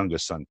with the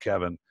youngest son,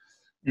 Kevin,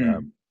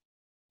 and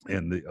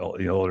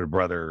the older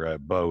brother,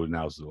 Bo,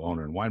 now is the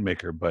owner and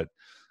winemaker. But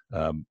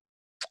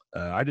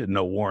I didn't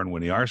know Warren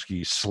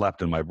Winiarski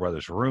slept in my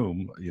brother's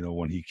room,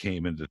 when he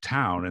came into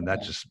town, and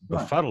that just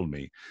befuddled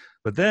me.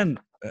 But then,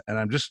 and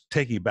I'm just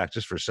taking you back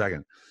just for a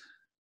second,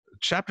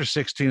 chapter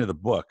 16 of the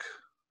book,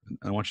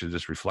 I want you to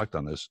just reflect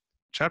on this.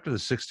 Chapter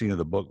 16 of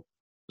the book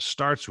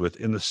starts with,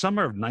 in the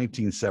summer of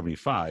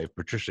 1975,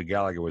 Patricia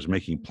Gallagher was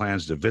making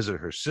plans to visit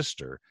her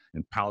sister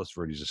in Palos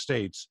Verdes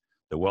Estates,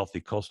 the wealthy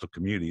coastal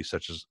community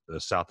such as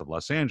south of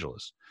Los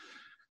Angeles.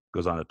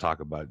 Goes on to talk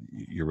about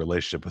your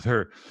relationship with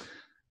her.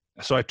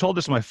 So I told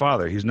this to my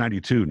father. He's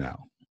 92 now.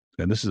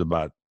 And this is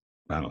about,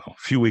 a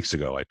few weeks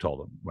ago, I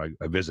told him.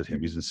 I visit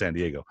him. He's in San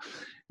Diego.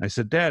 And I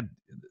said, Dad,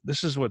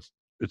 this is what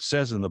it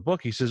says in the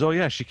book. He says, oh,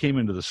 yeah, she came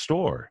into the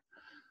store.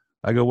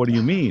 I go, what do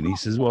you mean? He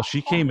says, well,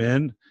 she came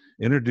in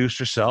introduced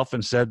herself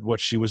and said what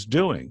she was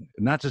doing.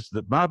 Not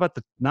about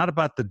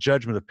the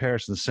Judgment of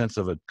Paris in the sense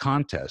of a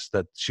contest,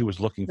 that she was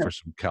looking for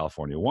some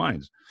California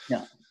wines.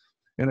 Yeah.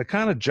 And it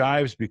kind of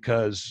jives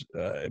because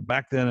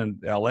back then in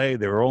LA,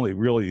 there were only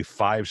really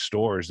 5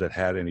 stores that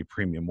had any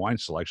premium wine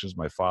selections.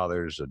 My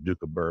father's,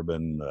 Duke of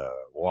Bourbon,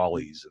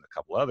 Wally's, and a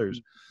couple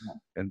others. Yeah.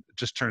 And it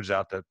just turns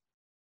out that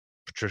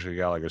Patricia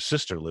Gallagher's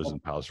sister lives in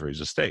Palos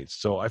Verdes Estates.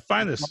 So I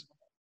find this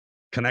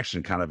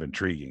connection kind of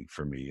intriguing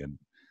for me.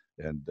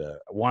 And I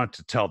wanted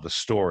to tell the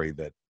story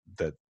that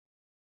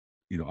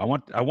I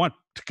want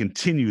to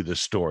continue the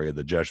story of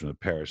the Judgment of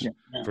Paris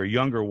for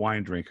younger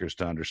wine drinkers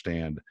to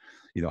understand,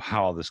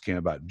 how all this came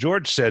about.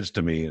 George says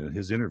to me in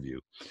his interview,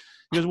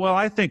 he goes, well,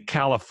 I think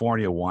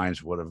California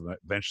wines would have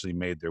eventually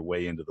made their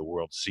way into the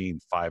world scene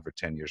 5 or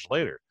 10 years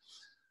later.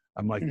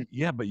 I'm like,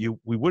 yeah, but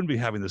we wouldn't be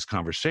having this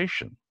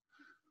conversation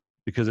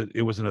because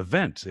it was an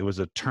event. It was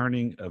a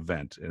turning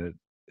event. And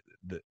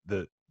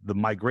the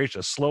migration,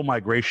 a slow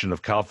migration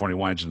of California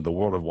wines into the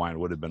world of wine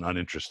would have been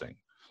uninteresting.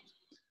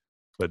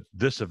 But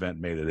this event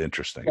made it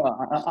interesting.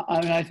 Well,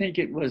 I think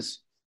it was,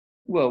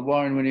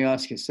 Warren, when he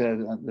asked us, said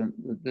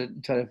the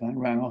telephone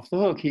rang off the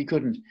hook. He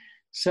couldn't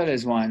sell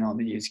his wine on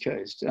the East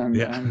Coast.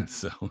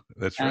 So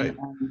that's right.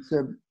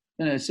 So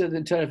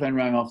the telephone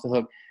rang off the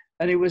hook.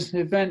 And it was an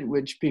event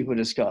which people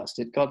discussed.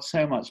 It got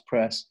so much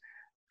press.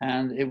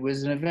 And it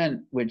was an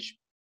event which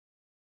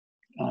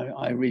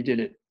I redid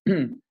it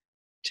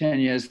 10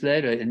 years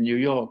later in New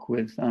York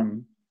with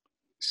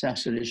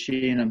Sasha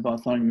Lesheen and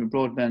Bartholomew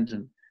Broadbent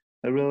and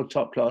a real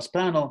top-class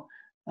panel.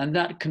 And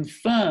that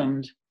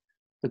confirmed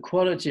the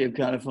quality of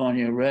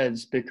California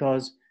Reds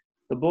because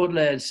the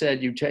Bordelais had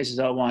said, you tasted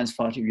our wines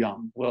far too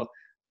young. Well,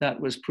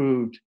 that was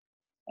proved.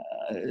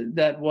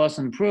 That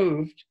wasn't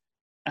proved.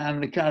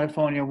 And the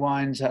California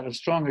wines had a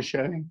stronger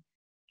showing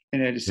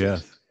in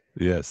 86.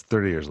 Yes,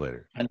 30 years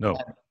later. No,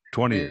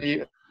 20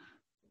 years.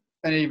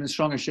 An even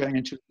stronger showing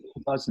in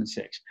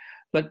 2006.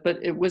 But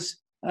it was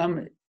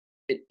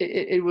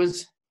it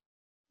was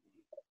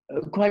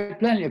quite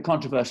plainly a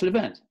controversial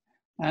event.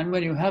 And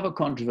when you have a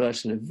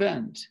controversial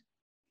event,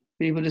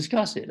 people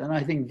discuss it. And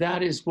I think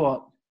that is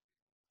what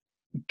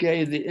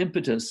gave the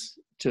impetus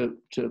to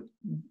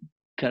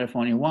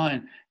California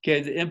wine,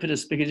 gave the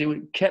impetus because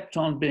it kept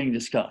on being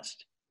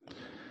discussed.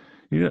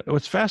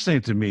 What's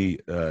fascinating to me,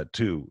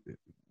 too,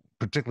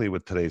 particularly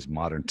with today's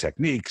modern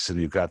techniques,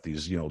 and you've got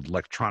these,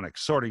 electronic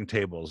sorting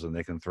tables, and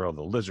they can throw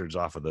the lizards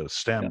off of the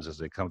stems as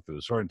they come through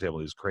the sorting table,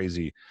 these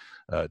crazy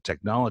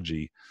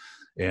technology.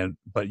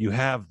 But you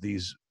have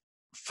these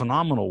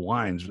phenomenal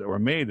wines that were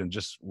made in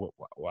just what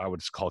I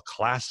would call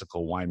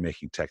classical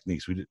winemaking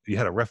techniques. You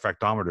had a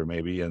refractometer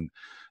maybe and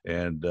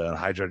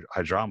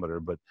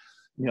hydrometer, but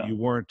you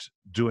weren't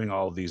doing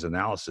all these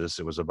analysis.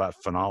 It was about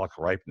phenolic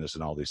ripeness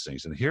and all these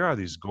things. And here are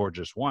these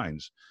gorgeous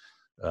wines.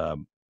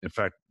 In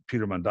fact,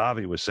 Peter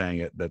Mondavi was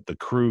saying that the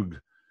Krug,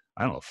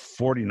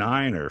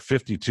 49 or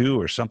 52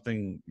 or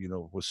something,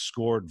 was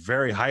scored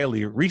very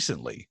highly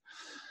recently.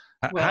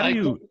 How do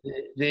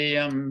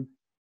you?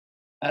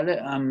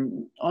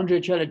 Andrei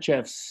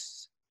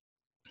Chelychev's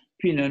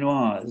Pinot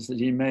Noirs that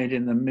he made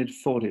in the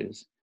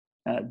mid-40s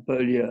at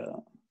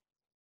Beaulieu,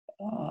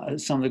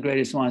 some of the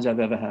greatest wines I've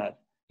ever had.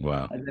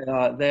 Wow.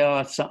 They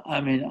are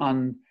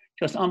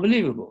just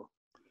unbelievable.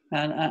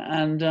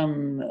 And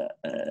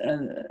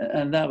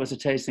that was a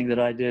tasting that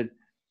I did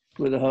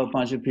with a whole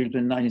bunch of people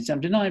in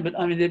 1979. But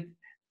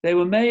they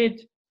were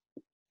made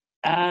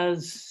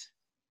as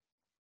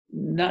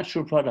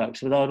natural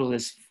products without all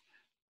this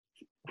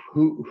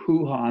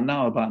hoo-ha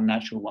now about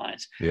natural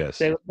wines. Yes,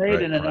 they were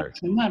made in a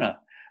natural manner.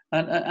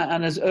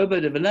 And as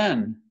Aubert de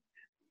Villaine,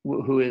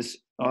 who is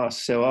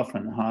asked so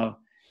often how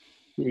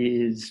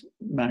he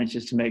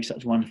manages to make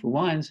such wonderful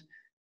wines,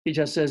 he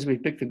just says we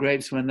pick the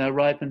grapes when they're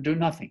ripe and do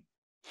nothing.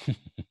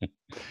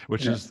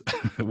 Which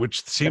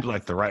seems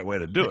like the right way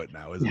to do it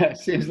now, isn't it? Yeah, it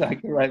seems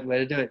like the right way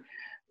to do it.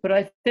 But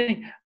I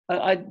think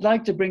I'd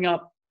like to bring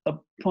up a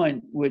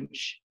point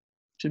which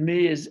to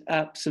me is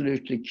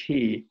absolutely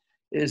key,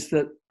 is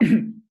that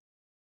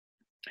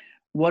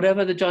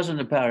whatever the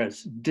Judgement of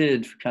Paris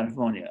did for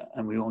California,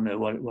 and we all know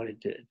what it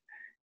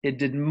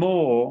did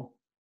more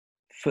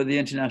for the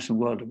international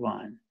world of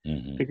wine.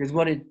 Mm-hmm. Because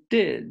what it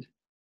did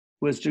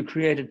was to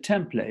create a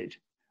template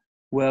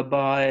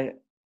whereby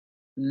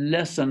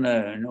lesser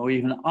known or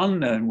even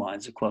unknown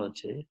wines of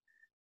quality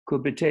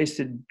could be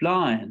tasted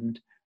blind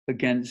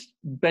against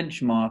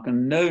benchmark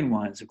and known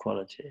wines of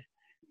quality.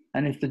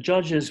 And if the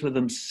judges were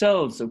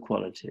themselves of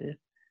quality,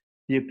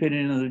 the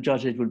opinion of the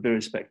judges would be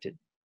respected.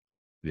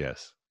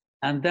 Yes.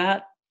 And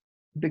that,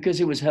 because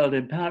it was held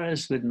in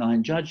Paris with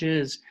 9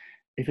 judges,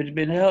 if it had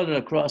been held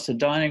across a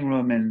dining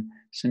room in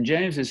St.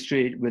 James's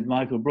Street with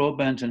Michael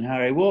Broadbent and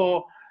Harry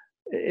Waugh,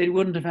 it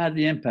wouldn't have had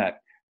the impact.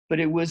 But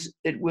it was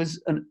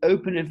an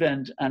open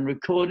event and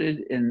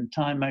recorded in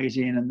Time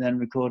magazine and then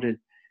recorded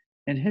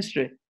in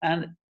history.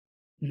 And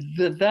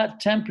that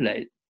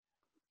template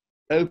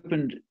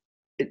opened,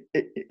 it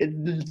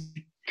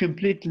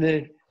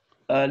completely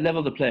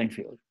leveled the playing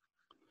field.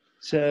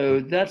 So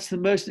that's the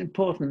most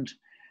important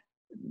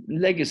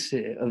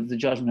legacy of the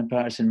Judgment in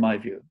Paris, in my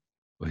view.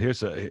 Well,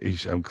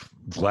 I'm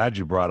glad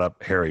you brought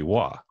up Harry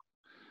Waugh.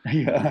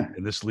 Yeah.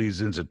 And this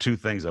leads into two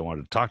things I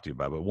wanted to talk to you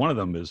about. But one of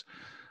them is,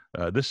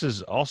 this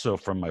is also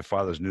from my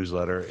father's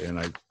newsletter,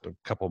 and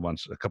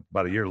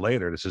about a year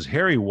later, it says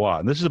Harry Waugh,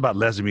 and this is about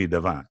Les Amis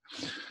de Vin.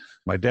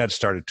 My dad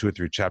started 2 or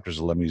 3 chapters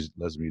of Les Amis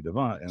de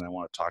Vin, and I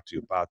want to talk to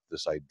you about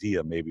this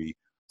idea maybe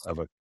of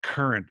a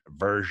current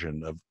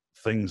version of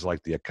things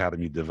like the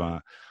Académie de Vin,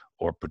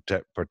 or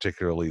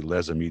particularly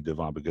Les Amis de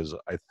Vin, because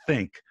I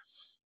think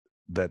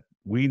that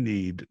we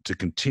need to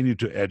continue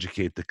to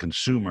educate the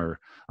consumer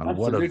on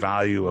Absolutely. what a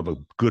value of a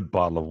good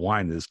bottle of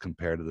wine is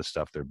compared to the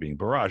stuff they're being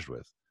barraged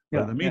with.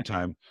 But in the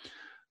meantime,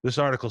 this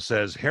article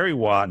says Harry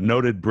Waugh,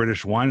 noted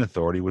British wine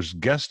authority, was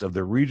guest of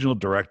the regional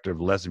director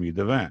of Les Amis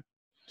de Vin,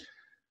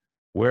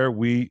 where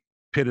we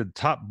pitted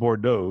top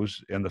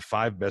Bordeaux's and the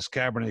 5 best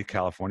Cabernet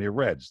California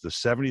Reds, the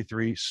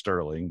 73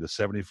 Sterling, the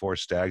 74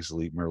 Stag's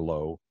Leap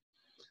Merlot,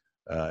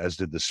 as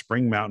did the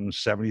Spring Mountain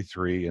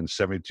 73 and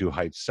 72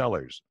 Heights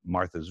Cellars,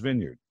 Martha's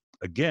Vineyard,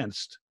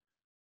 against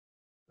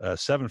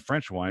 7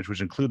 French wines,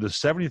 which include the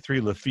 73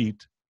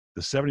 Lafite,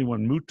 the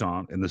 71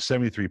 Mouton, and the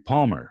 73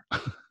 Palmer. I'm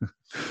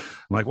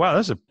like, wow,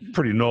 that's a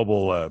pretty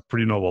noble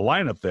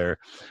lineup there.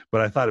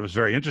 But I thought it was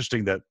very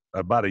interesting that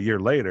about a year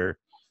later,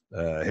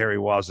 Harry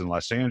was in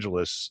Los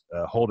Angeles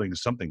holding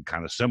something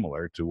kind of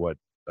similar to what,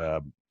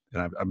 and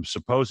I'm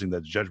supposing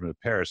that Judgment of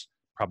Paris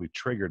probably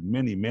triggered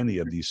many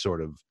of these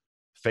sort of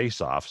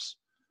face-offs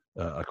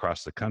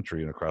across the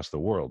country and across the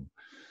world.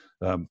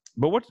 But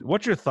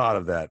what's your thought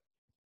of that?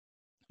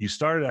 You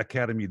started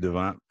Académie de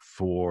Vin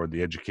for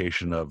the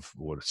education of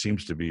what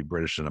seems to be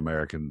British and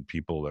American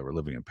people that were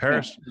living in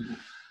Paris.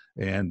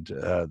 And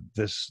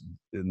this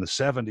in the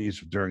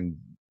 70s, during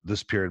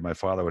this period, my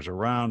father was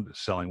around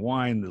selling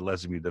wine. The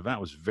Les Amis de Vin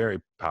was very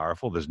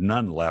powerful. There's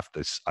none left.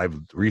 I've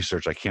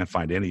researched. I can't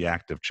find any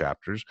active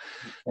chapters.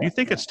 Do you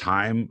think it's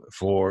time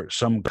for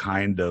some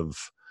kind of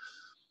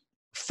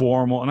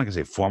formal, I'm not going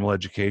to say formal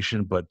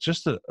education, but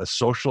just a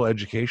social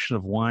education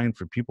of wine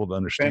for people to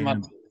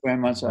understand? Very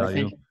much.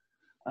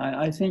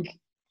 I think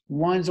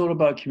wine's all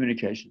about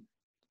communication.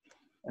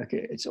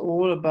 Okay, it's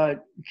all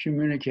about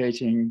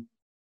communicating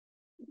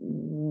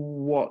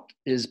what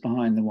is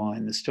behind the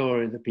wine, the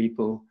story, the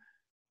people,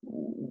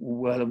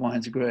 where the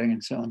wines are growing,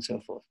 and so on and so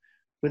forth.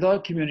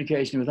 Without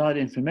communication, without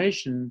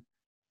information,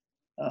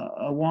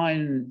 a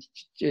wine,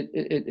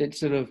 it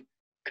sort of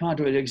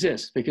can't really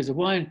exist, because a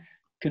wine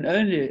can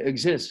only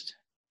exist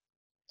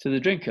to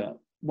the drinker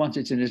once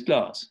it's in his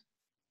glass.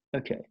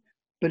 Okay,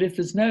 but if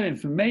there's no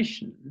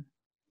information,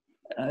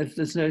 if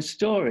there's no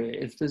story,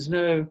 if there's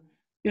no,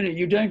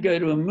 you don't go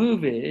to a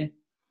movie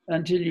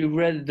until you've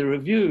read the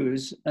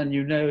reviews and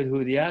you know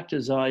who the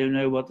actors are, you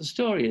know what the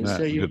story is.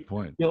 That's a good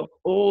point. You're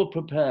all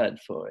prepared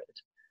for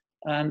it.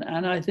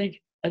 And I think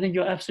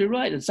you're absolutely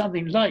right. It's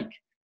something like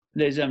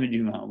Les Amis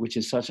du Vin, which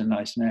is such a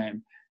nice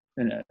name,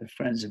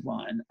 Friends of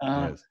Wine.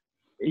 Yes.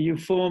 You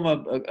form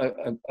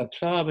a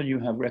club and you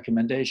have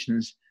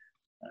recommendations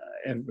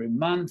every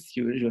month.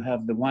 You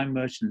have the wine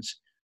merchants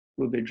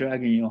will be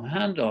dragging your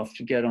hand off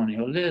to get on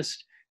your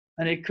list.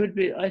 And it could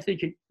be, I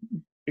think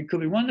it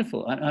could be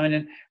wonderful. I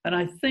mean, and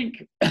I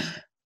think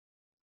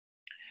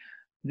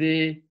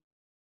the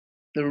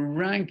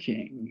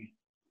ranking,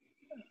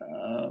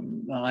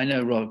 I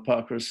know Robert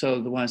Parker has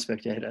sold the Wine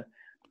Spectator,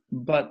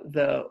 but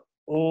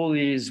all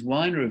these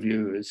wine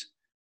reviews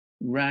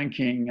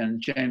ranking, and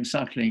James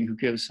Suckling, who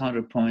gives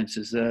 100 points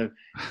as though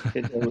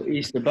they were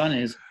Easter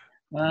bunnies.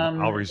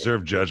 I'll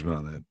reserve judgment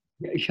on that.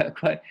 Yeah,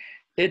 quite.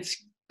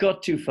 It's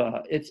got too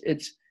far.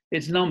 It's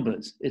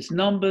numbers. It's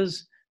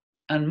numbers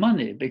and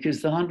money,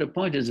 because the 100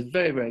 pointers are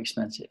very, very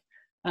expensive.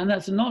 And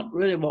that's not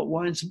really what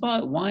wine's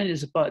about. Wine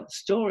is about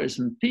stories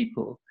and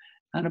people,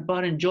 and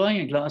about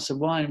enjoying a glass of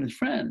wine with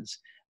friends.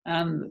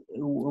 And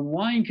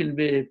wine can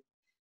be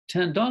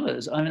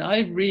 $10. I mean,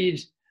 I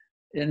read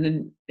in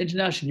the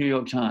International New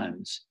York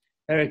Times,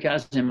 Eric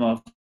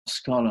Asimov's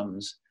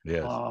columns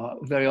are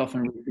very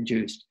often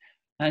reproduced.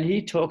 And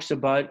he talks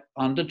about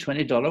under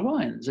 $20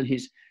 wines. And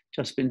he's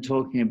just been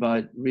talking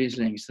about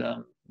Rieslings,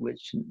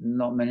 which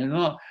not many of them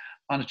are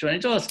under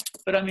 $20.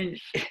 But I mean,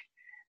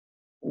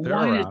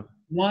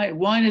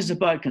 wine is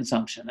about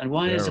consumption, and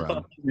wine is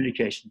about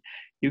communication.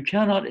 You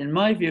cannot, in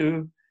my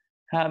view,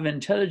 have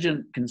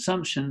intelligent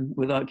consumption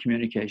without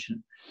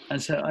communication.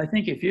 And so I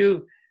think if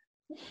you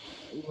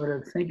were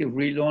to think of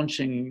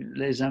relaunching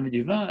Les Amis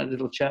du Vin, a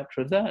little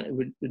chapter of that,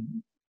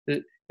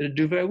 it'd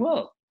do very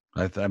well.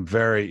 I'm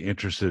very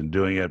interested in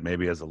doing it,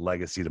 maybe as a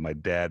legacy to my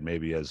dad,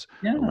 maybe as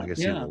a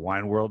legacy to the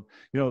wine world.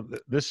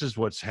 This is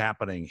what's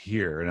happening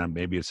here, and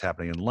maybe it's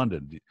happening in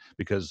London,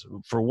 because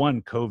for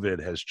one,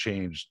 COVID has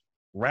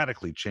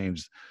radically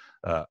changed,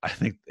 I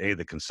think, A,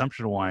 the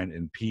consumption of wine,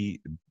 and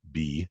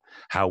B,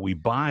 how we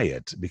buy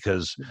it,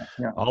 because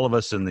all of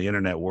us in the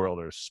internet world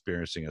are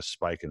experiencing a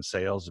spike in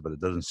sales, but it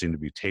doesn't seem to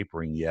be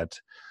tapering yet.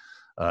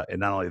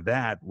 And not only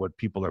that, what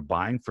people are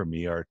buying from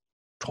me are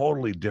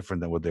totally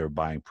different than what they were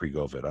buying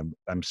pre-COVID.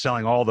 I'm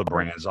selling all the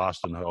brands,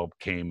 Austin Hope,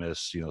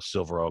 Camus,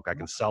 Silver Oak. I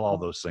can sell all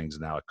those things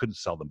now. I couldn't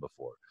sell them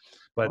before.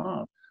 But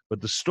Wow. but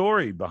the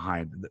story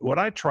behind what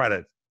I try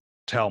to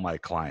tell my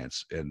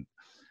clients, and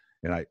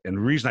the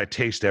reason I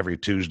taste every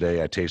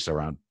Tuesday, I taste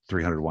around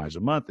 300 wines a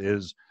month,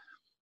 is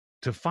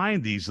to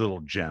find these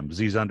little gems,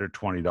 these under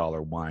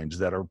 $20 wines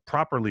that are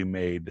properly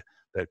made,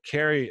 that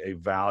carry a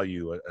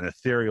value, an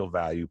ethereal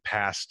value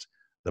past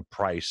the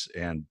price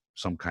and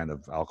some kind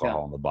of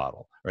alcohol in the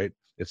bottle, right?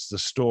 It's the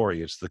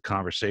story, it's the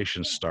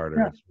conversation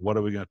starter. It's what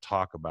are we going to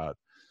talk about?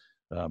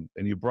 And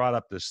you brought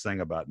up this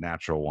thing about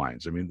natural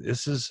wines. I mean,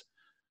 this is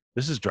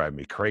driving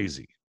me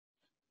crazy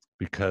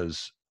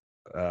because,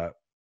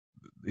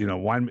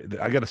 wine.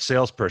 I got a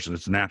salesperson.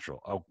 It's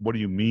natural. Oh, what do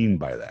you mean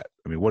by that?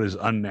 I mean, what is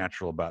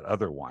unnatural about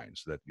other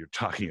wines that you're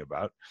talking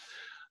about?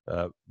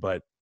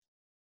 But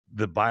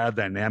the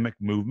biodynamic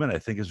movement, I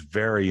think, is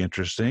very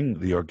interesting.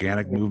 The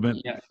organic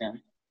movement. Yeah.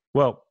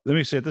 Well, let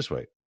me say it this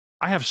way.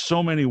 I have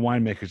so many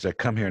winemakers that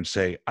come here and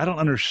say, I don't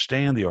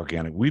understand the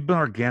organic. We've been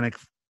organic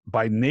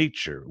by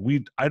nature.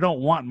 I don't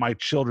want my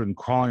children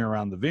crawling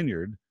around the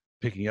vineyard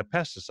picking up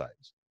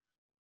pesticides.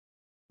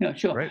 Yeah,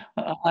 sure. Right?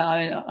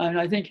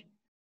 I think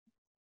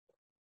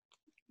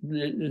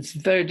it's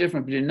very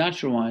different between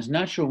natural wines.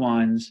 Natural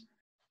wines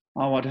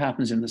are what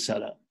happens in the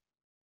cellar.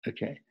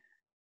 Okay.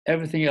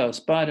 Everything else,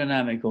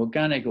 biodynamic,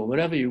 organic, or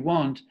whatever you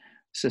want,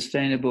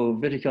 sustainable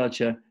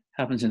viticulture,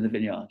 happens in the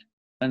vineyard.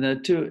 And they're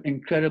two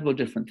incredible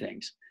different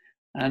things.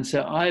 And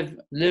so I've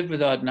lived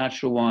without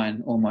natural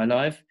wine all my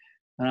life,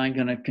 and I'm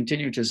going to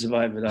continue to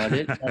survive without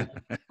it.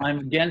 I'm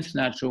against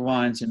natural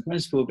wines in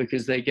principle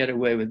because they get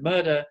away with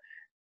murder,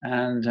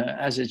 and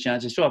as is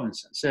Jancis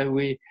Robinson. So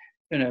I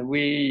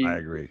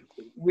agree.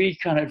 We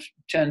kind of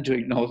tend to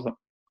ignore them.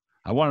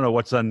 I want to know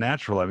what's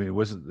unnatural. I mean, it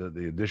wasn't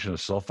the addition of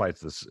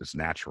sulfites. It's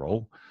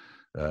natural.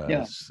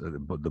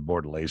 The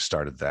Bordelais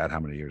started that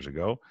how many years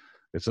ago?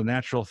 It's a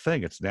natural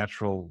thing. It's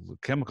natural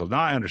chemicals. Now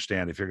I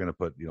understand if you're going to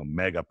put,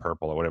 mega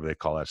purple or whatever they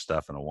call that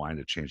stuff in a wine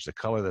to change the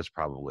color, that's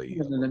probably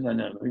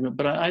no.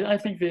 But I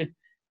think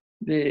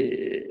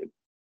the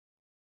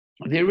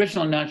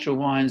original natural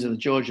wines are the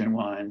Georgian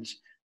wines,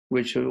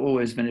 which have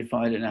always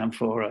vinified in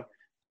amphora,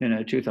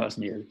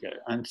 2,000 years ago,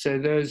 and so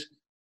those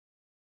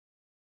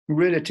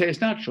really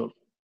taste natural.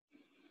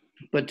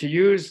 But to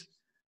use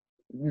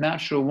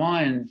natural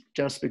wine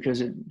just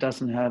because it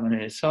doesn't have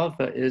any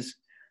sulfur is,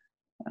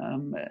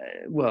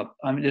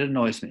 it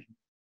annoys me.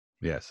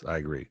 Yes, I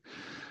agree.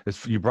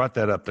 You brought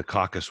that up, the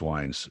Caucasus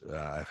wines.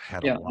 I've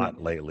had a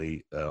lot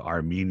lately.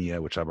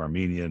 Armenia, which I'm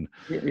Armenian.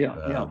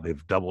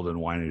 They've doubled in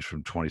wineries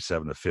from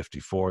 27 to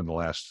 54 in the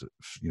last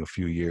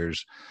few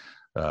years.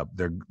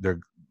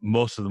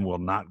 Most of them will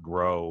not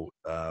grow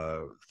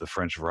the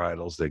French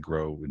varietals. They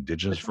grow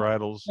indigenous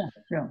varietals.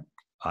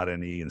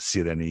 Areni and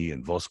Sireni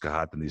and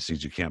Voskahat and these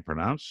things you can't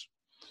pronounce.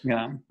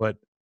 Yeah. But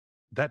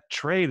that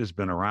trade has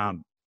been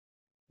around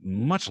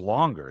much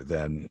longer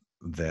than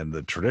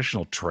the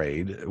traditional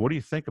trade. What do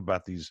you think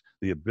about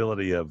the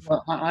ability of...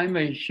 Well, I'm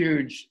a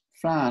huge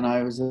fan.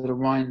 I was at a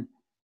wine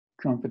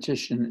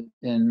competition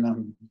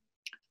in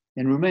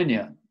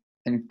Romania,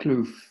 in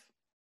Cluj,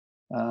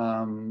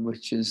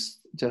 which is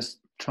just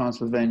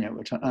Transylvania,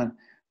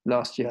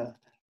 last year.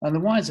 And the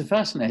wines are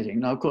fascinating.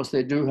 Now, of course,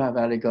 they do have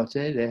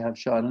Aligoté, they have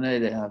Chardonnay,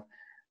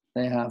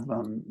 they have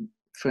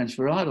French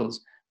varietals,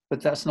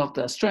 but that's not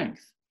their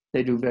strength.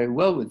 They do very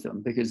well with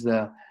them because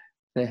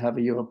they have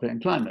a European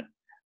climate.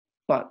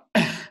 But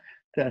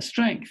their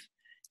strength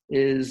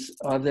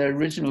are their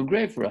original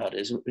grape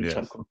varieties, which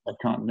I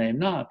can't name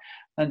now.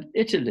 And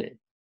Italy,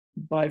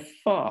 by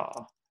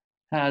far,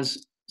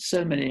 has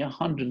so many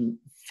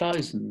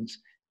 100,000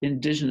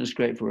 indigenous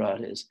grape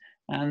varieties,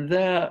 and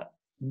they're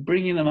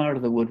bringing them out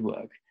of the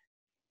woodwork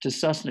to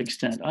such an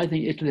extent. I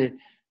think Italy,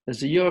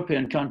 as a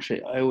European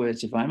country,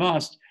 if I'm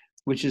asked,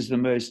 which is the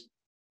most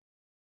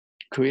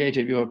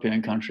creative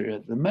European country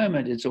at the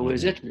moment, it's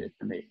always Italy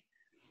for me.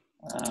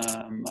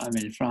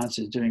 France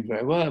is doing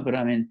very well, but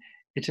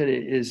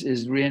Italy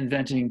is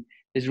reinventing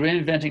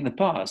the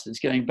past. It's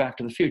going back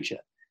to the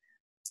future.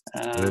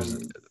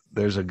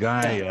 There's a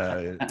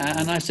guy,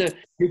 and I said,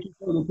 you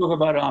talk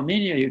about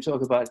Armenia, you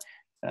talk about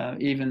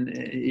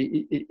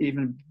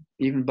even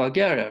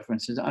Bulgaria, for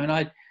instance.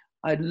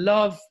 I'd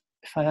love,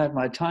 if I had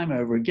my time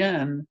over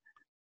again,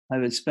 I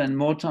would spend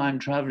more time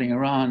traveling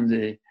around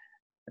the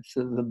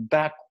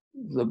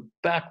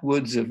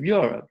backwoods of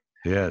Europe.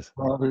 Yes.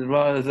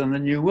 Rather than the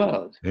New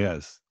World.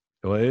 Yes.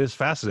 Well, it is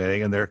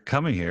fascinating, and they're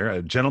coming here.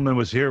 A gentleman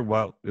was here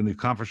while in the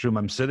conference room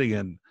I'm sitting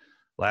in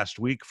last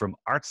week from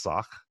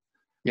Artsakh.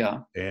 Yeah.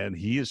 And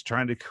he is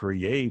trying to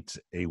create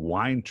a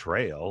wine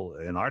trail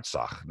in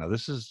Artsakh. Now,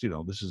 this is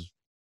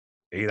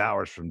 8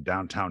 hours from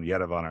downtown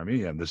Yerevan,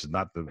 Armenia. And this is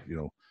not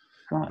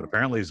but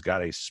apparently he's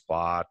got a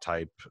spa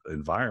type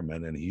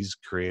environment, and he's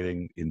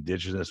creating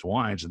indigenous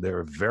wines, and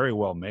they're very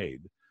well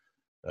made.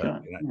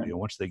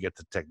 Once they get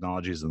the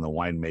technologies and the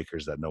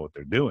winemakers that know what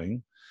they're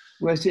doing.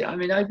 Well, see,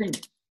 I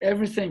think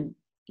everything,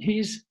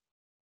 he's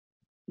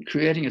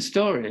creating a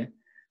story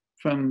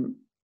from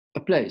a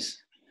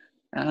place.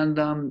 And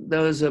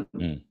there was a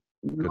Good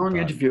long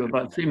thought. interview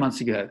about 3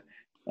 months ago.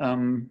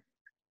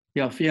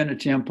 Fiona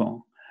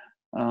Tiempon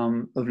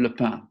of Le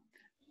Pen.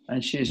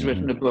 And she's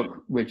written a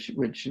book which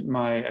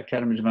my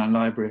Academy de Vin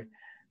Library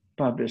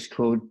published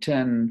called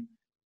 10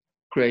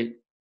 Great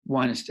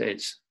Wine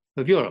Estates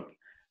of Europe.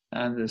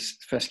 And there's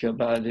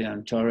Frescobaldi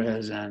and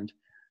Torres and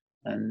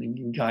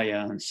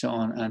Gaia and so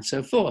on and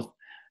so forth.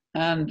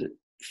 And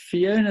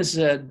Fiona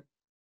said,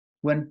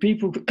 when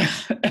people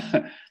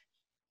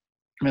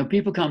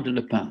come to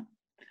Le Pen,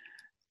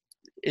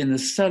 in the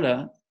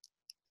cellar,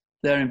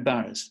 they're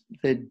embarrassed.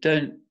 They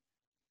don't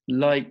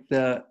like,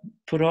 they're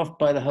put off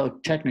by the whole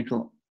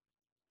technical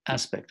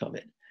aspect of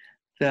it.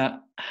 They're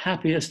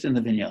happiest in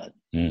the vineyard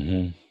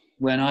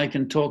when I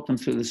can talk them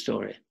through the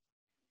story.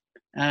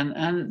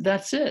 And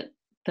that's it.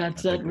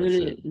 That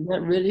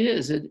really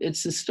is.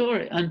 It's the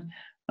story. And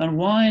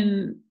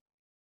wine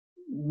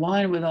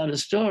without a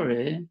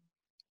story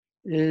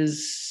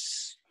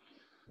is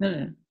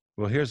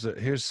Well,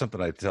 here's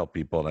something I tell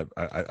people, and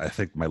I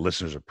think my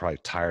listeners are probably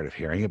tired of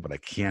hearing it, but I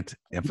can't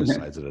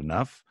emphasize it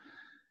enough.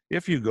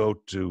 If you go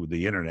to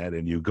the internet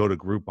and you go to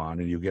Groupon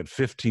and you get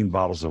 15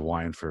 bottles of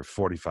wine for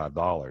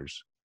 $45,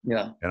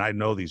 and I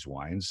know these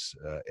wines,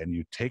 and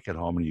you take it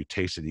home and you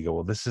taste it, you go,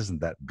 well, this isn't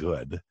that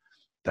good.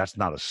 That's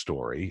not a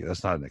story.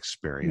 That's not an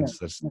experience.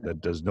 That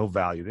does no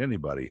value to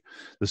anybody.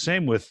 The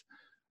same with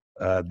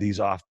these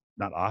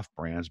not off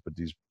brands, but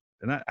these.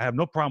 And I have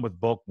no problem with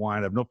bulk wine.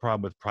 I have no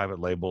problem with private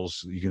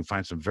labels. You can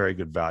find some very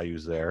good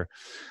values there.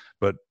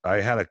 But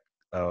I had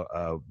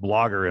a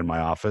blogger in my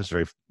office,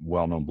 very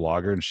well-known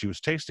blogger, and she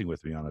was tasting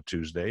with me on a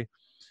Tuesday.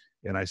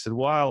 And I said,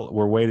 while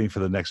we're waiting for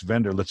the next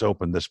vendor, let's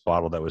open this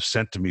bottle that was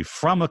sent to me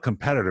from a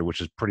competitor, which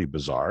is pretty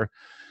bizarre.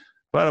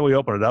 But we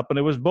opened it up, and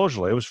it was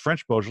Beaujolais. It was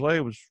French Beaujolais.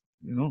 It was,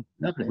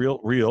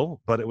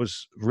 real, but it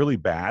was really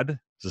bad. It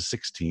was a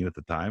 16 at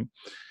the time.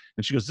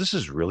 And she goes, this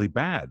is really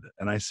bad.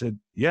 And I said,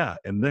 yeah.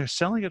 And they're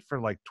selling it for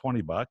like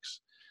 $20.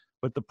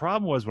 But the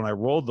problem was when I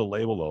rolled the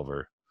label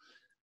over,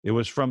 it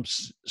was from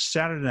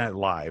Saturday Night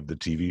Live, the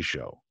TV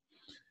show.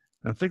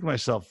 And I'm thinking to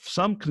myself,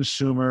 some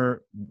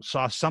consumer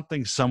saw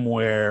something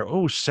somewhere,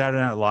 oh,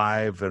 Saturday Night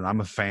Live, and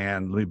I'm a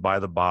fan. Let me buy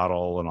the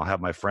bottle, and I'll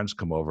have my friends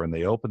come over. And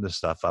they open this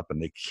stuff up,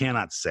 and they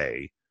cannot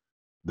say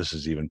this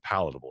is even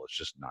palatable. It's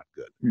just not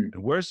good.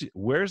 And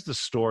where's the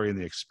story and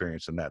the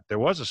experience in that? There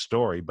was a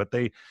story, but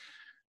it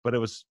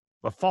was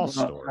a false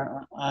story.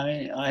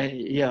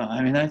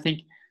 I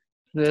think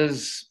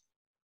there's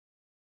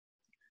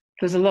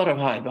a lot of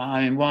hype.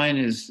 I mean, wine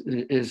is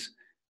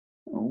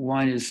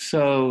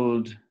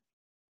sold.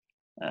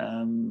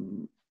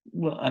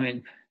 Well, I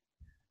mean,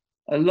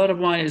 a lot of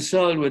wine is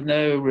sold with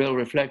no real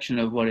reflection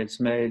of what it's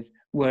made,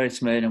 where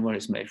it's made, and what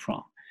it's made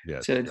from.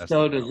 Yes, so it's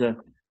sold as a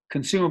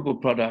consumable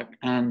product,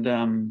 and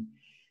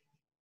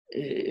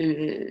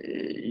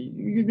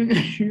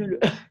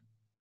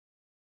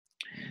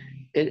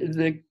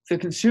the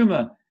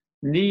consumer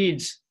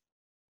needs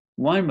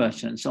wine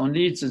merchants or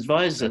needs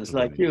advisors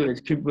like you.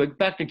 It's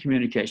back to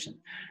communication.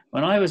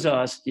 When I was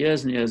asked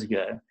years and years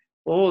ago,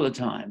 all the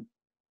time,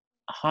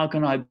 how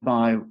can I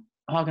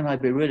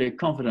be really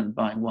confident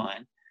buying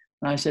wine?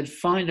 And I said,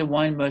 find a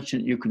wine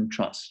merchant you can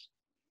trust.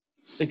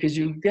 Because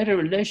you get a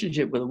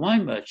relationship with a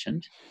wine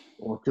merchant,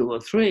 or two or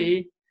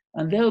three,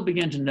 and they'll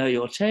begin to know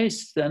your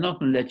tastes. They're not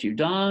going to let you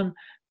down.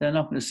 They're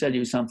not going to sell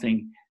you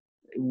something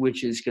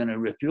which is going to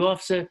rip you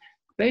off. So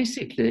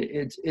basically,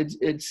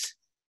 it's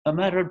a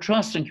matter of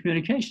trust and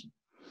communication.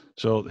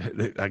 So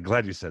I'm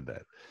glad you said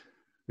that,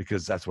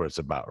 because that's what it's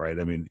about, right?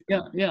 I mean,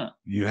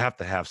 you have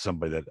to have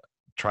somebody that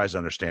tries to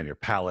understand your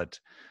palate,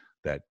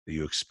 that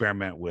you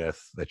experiment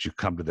with, that you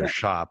come to their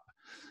shop.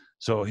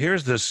 So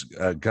here's this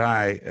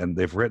guy, and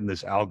they've written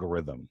this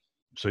algorithm.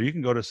 So you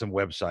can go to some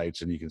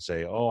websites and you can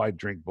say, oh, I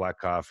drink black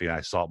coffee and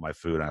I salt my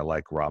food and I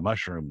like raw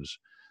mushrooms.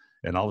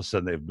 And all of a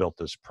sudden they've built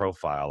this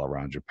profile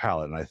around your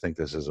palate. And I think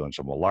this is a bunch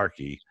of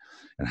malarkey.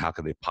 And how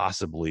could they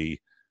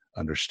possibly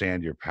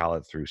understand your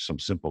palate through some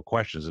simple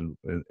questions? And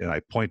I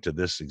point to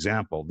this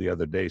example. The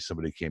other day,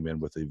 somebody came in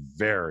with a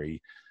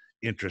very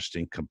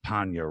interesting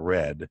Campagna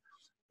red,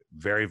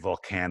 very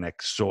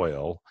volcanic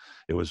soil.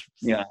 It was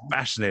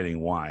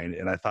fascinating wine.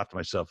 And I thought to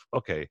myself,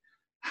 okay,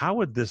 how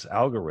would this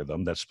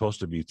algorithm that's supposed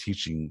to be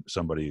teaching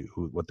somebody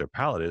what their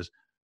palate is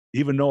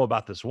even know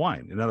about this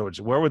wine? In other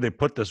words, where would they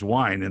put this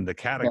wine in the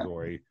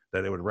category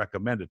that they would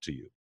recommend it to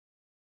you?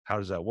 How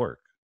does that work?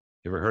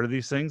 You ever heard of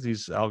these things,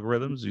 these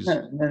algorithms?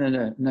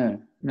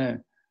 No.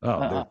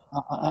 Oh,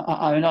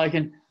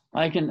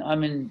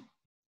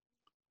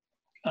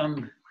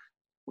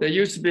 there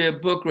used to be a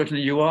book written,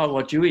 You Are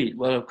What You Eat.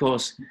 Well, of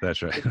course,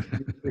 that's right.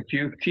 if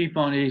you keep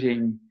on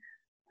eating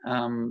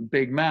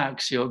Big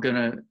Macs, you're going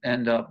to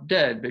end up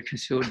dead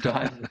because you'll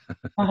die of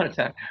a heart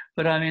attack.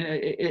 But I mean,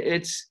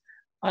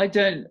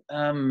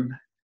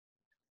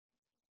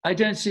 I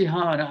don't see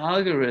how an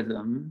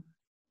algorithm,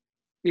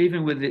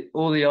 even with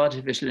all the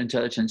artificial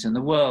intelligence in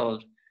the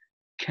world,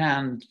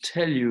 can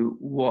tell you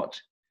what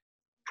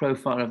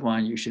profile of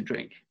wine you should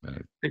drink.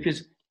 Right.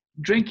 Because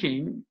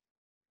drinking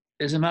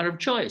is a matter of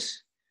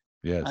choice.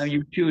 Yes.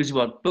 You choose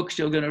what books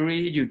you're going to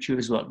read. You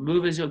choose what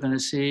movies you're going to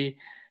see.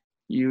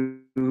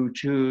 You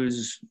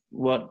choose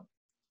what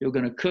you're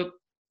going to cook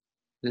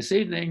this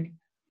evening,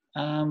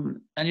 and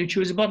you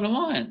choose a bottle of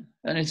wine.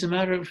 And it's a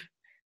matter of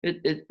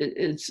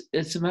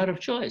it's a matter of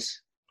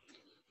choice.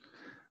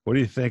 What do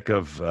you think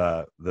of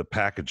the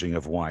packaging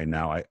of wine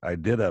now? I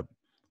did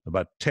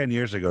about 10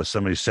 years ago,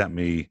 somebody sent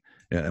me,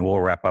 and we'll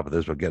wrap up with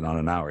this, we're getting on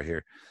an hour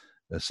here.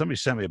 Somebody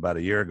sent me about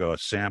a year ago a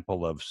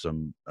sample of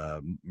some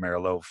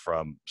Merlot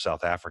from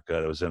South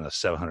Africa. It was in a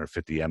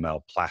 750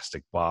 ml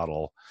plastic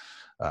bottle.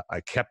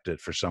 I kept it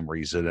for some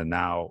reason, and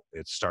now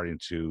it's starting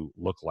to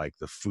look like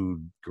the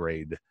food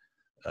grade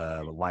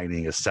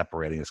lining is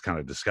separating. It's kind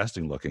of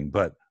disgusting looking.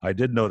 But I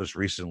did notice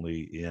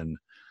recently in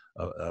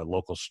a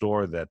local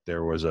store that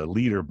there was a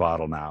liter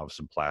bottle now of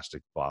some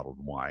plastic bottled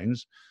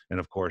wines. And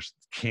of course,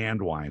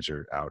 canned wines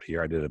are out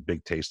here. I did a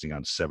big tasting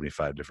on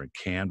 75 different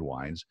canned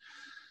wines.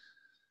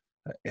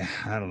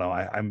 I don't know.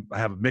 I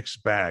have a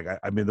mixed bag.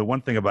 I mean, the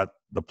one thing about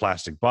the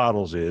plastic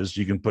bottles is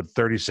you can put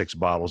 36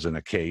 bottles in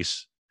a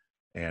case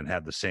and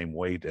have the same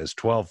weight as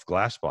 12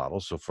 glass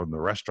bottles. So from the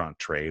restaurant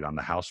trade on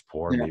the house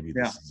pour, maybe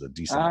this is a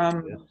decent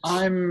idea.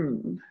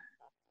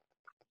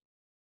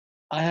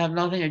 I have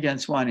nothing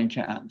against wine in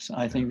cans.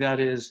 I think that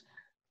is,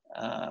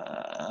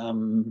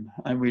 and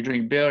we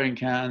drink beer in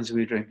cans,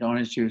 we drink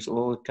orange juice,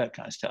 all that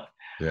kind of stuff.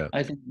 Yeah.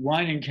 I think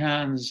wine in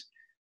cans,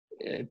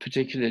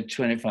 particularly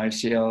 25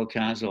 cl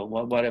cans or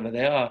whatever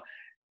they are,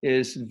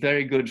 is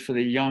very good for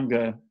the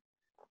younger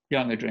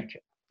drinker.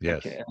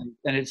 Yes. Okay?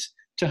 And it's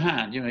to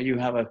hand. You know, you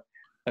have a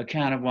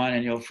can of wine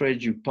in your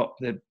fridge, you pop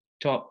the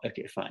top.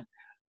 Okay, fine.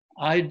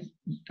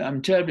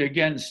 I'm terribly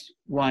against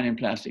wine in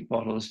plastic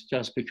bottles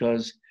just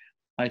because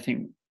I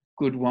think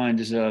good wine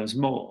deserves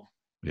more.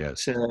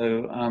 Yes.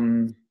 So,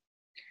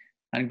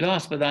 and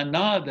glass, but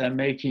now they're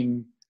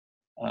making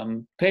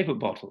paper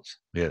bottles.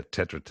 Yeah,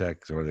 Tetra Tech,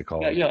 or what they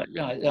call it.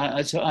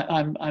 Yeah. So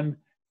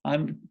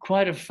I'm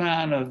quite a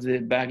fan of the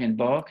bag and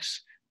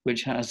box,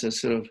 which has a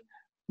sort of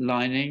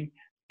lining.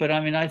 But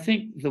I mean, I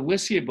think the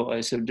whiskey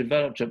boys have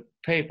developed a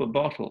paper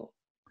bottle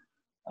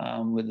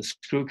with a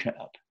screw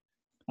cap.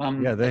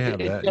 Yeah, they have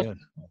that.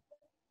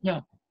 Yeah.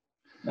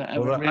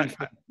 Well,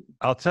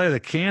 I'll tell you, the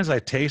cans I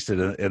tasted,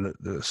 and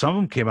some of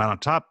them came out on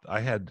top.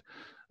 I had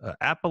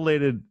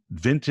appellated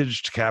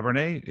vintaged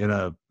Cabernet in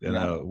a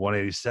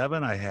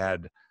 187. I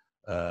had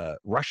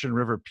Russian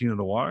River Pinot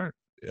Noir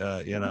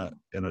in a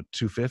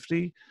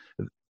 250.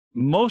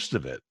 Most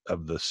of it,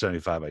 of the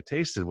 75 I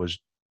tasted, was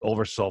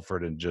over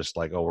sulfured and just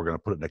like, oh, we're going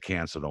to put it in a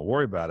can, so don't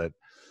worry about it.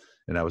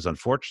 And I was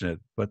unfortunate,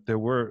 but there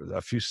were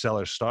a few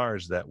cellar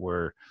stars that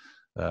were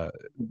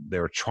they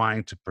were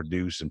trying to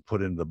produce and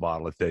put into the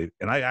bottle. And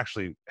I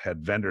actually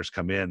had vendors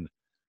come in,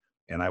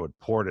 and I would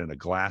pour it in a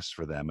glass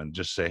for them and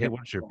just say, hey,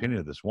 what's your opinion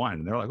of this wine?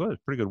 And they're like, oh,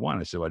 it's pretty good wine.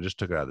 I said, well, I just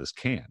took it out of this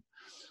can.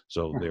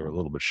 So they were a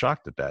little bit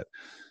shocked at that.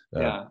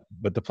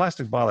 But the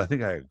plastic bottle, I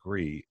think I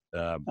agree.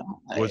 What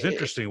was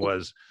interesting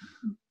was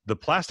the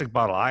plastic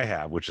bottle I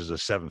have, which is a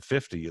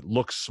 750, it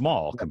looks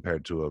small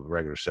compared to a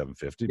regular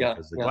 750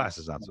 because the glass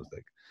is not so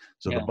thick.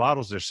 So the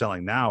bottles they're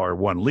selling now are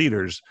 1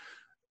 liters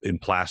in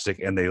plastic,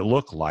 and they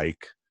look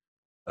like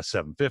a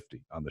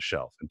 750 on the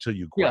shelf. Until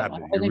you grab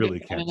it, you really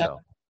can't tell.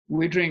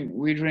 We drink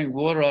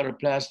water out of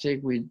plastic.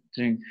 We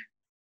drink.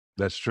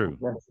 That's true.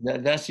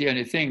 That's the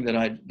only thing that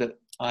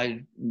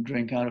I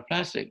drink out of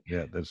plastic.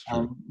 Yeah, that's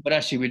true. But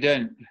actually, we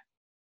don't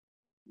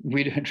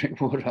drink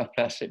water out of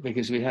plastic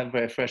because we have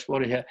very fresh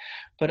water here.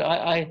 But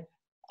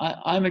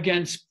I'm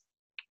against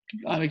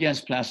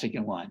plastic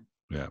in wine.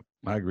 Yeah,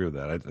 I agree with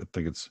that. I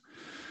think it's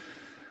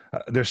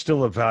there's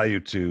still a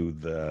value to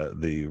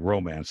the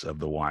romance of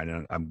the wine.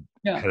 And I'm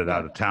headed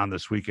out of town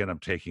this weekend. I'm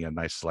taking a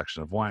nice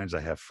selection of wines.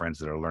 I have friends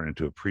that are learning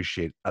to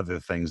appreciate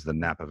other things than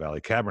Napa Valley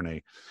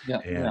Cabernet.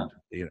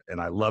 And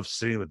I love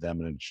sitting with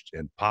them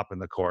and popping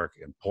the cork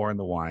and pouring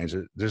the wines.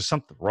 There's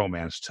something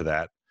romance to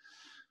that.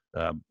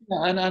 And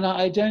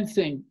I don't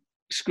think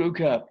screw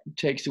cap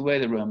takes away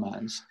the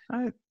romance.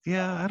 I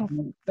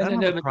don't.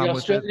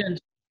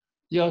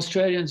 The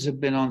Australians have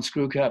been on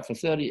screw cap for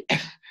 30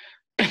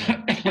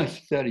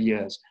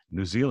 years.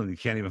 New Zealand, you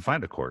can't even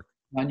find a cork.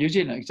 New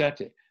Zealand,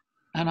 exactly.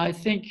 And I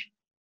think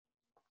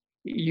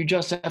you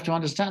just have to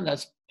understand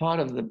that's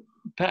part of the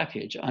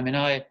package. I mean,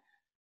 I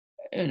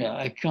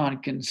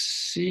can't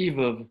conceive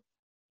of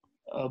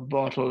a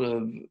bottle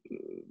of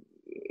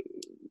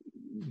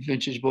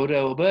vintage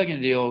Bordeaux or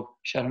Burgundy or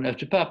Chateauneuf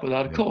du Pape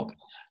without a cork.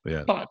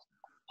 Yeah. But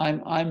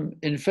I'm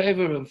in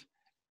favor of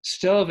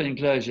stelvin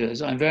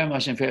enclosures. I'm very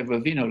much in favor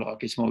of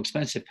Vinolog. It's more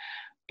expensive.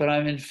 But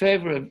I'm in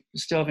favor of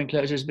stelvin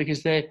enclosures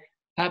because they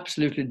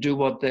absolutely do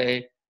what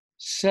they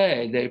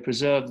say. They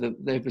preserve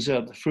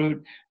the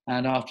fruit,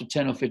 and after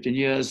 10 or 15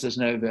 years, there's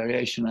no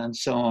variation, and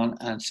so on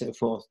and so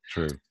forth.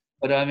 True.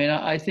 But I mean,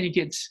 I think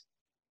it's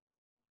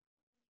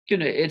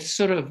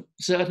sort of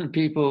certain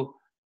people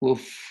will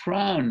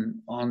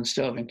frown on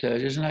stelvin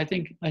enclosures, and I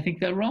think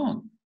they're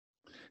wrong.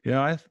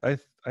 Yeah, I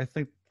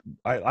think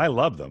I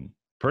love them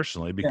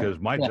personally because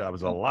my job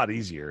is a lot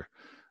easier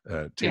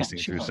tasting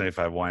through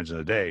 75 wines in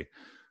a day.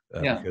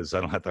 Yeah. because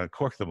I don't have to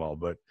uncork them all.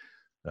 But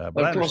Of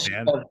I course,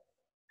 understand.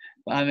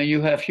 I mean,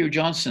 you have Hugh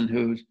Johnson,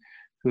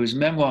 whose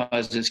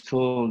memoirs is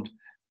called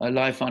A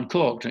Life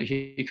Uncorked.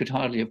 He could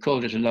hardly have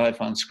called it A Life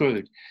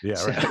Unscrewed. Yeah,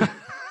 So,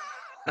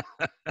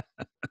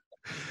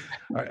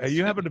 right.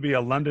 You happen to be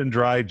a London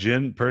Dry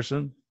gin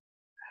person?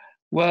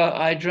 well,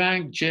 I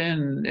drank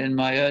gin in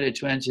my early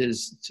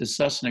 20s to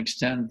such an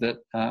extent that,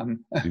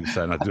 You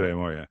decided not to do it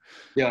anymore, yeah.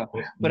 yeah.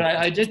 Well, But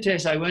I did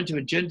taste, I went to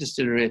a gin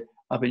distillery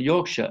up in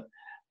Yorkshire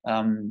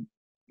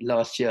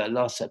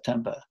last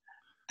September.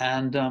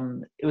 And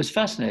it was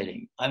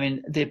fascinating. I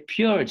mean, the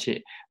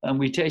purity, and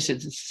we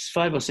tasted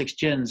 5 or 6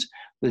 gins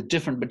with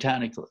different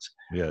botanicals.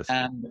 yes.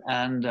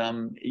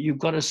 And you've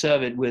got to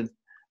serve it with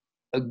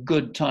a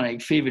good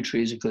tonic. Fever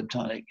Tree is a good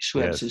tonic.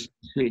 Schweppes is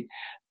sweet.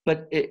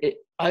 But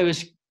I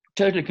was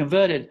totally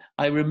converted.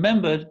 I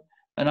remembered,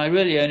 and I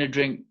really only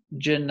drink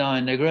gin now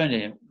in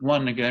Negroni,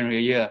 1 Negroni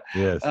a year.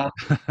 Yes. I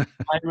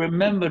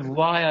remembered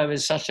why I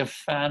was such a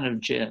fan of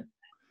gin,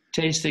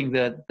 tasting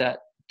that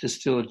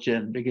distilled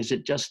gin, because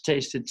it just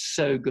tasted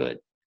so good.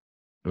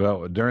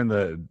 Well,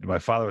 my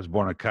father was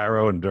born in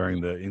Cairo, and during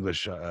the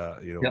English,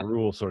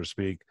 rule, so to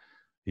speak,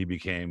 he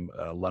became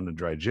a London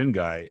Dry gin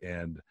guy,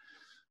 and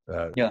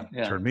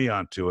turned me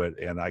onto it.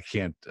 And I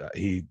can't.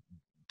 He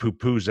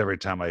poo-poos every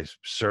time I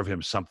serve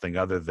him something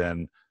other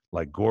than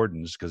like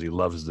Gordon's, because he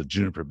loves the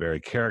juniper berry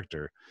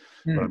character.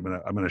 But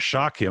I'm gonna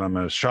shock him. I'm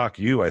gonna shock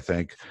you. I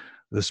think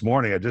this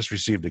morning I just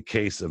received a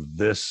case of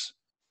this,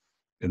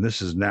 and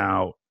this is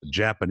now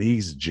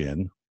Japanese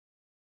gin.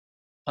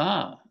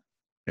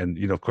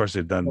 And of course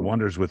they've done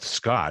wonders with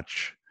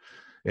Scotch.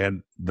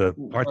 And the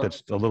part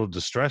that's a little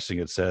distressing,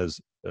 it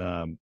says,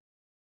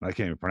 I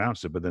can't even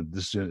pronounce it, but then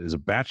this is a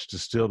batch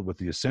distilled with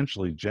the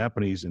essentially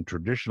Japanese and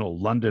traditional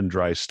London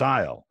Dry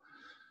style.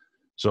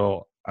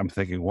 So I'm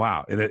thinking,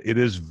 wow, it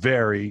is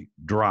very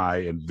dry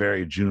and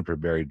very juniper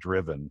berry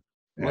driven.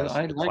 Well,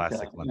 I like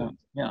classic that. London.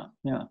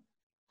 Yeah.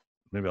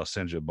 Maybe I'll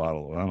send you a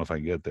bottle. I don't know if I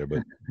can get there, but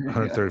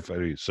 135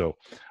 degrees. So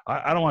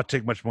I don't want to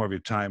take much more of your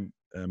time,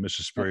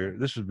 Mr. Spurrier.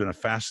 This has been a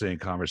fascinating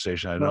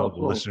conversation. I know the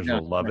listeners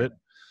will love it.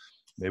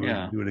 Maybe we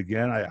can do it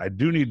again. I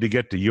do need to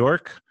get to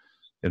York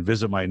and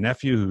visit my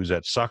nephew who's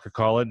at soccer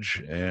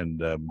college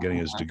and getting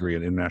his degree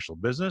in international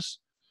business.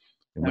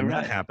 And when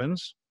that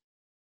happens,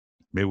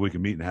 maybe we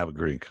can meet and have a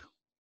drink.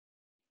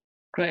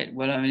 Great.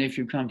 Well, I mean, if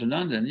you come to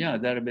London,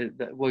 that'll be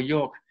well.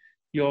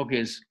 York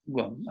is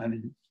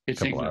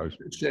it's a couple England.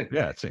 hours.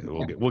 Yeah,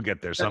 we'll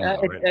get there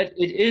somehow. It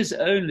is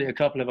only a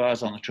couple of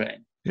hours on the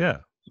train. Yeah,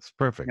 it's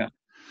perfect.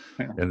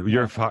 Yeah. And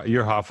you're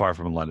how far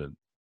from London?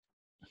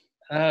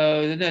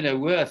 No,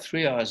 we're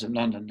 3 hours from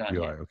London down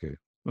here. Okay.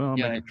 Well,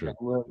 make a trip.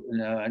 We're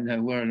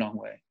a long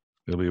way.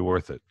 It'll be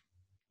worth it.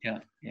 Yeah.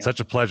 Such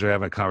a pleasure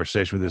having a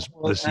conversation with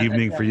this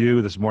evening for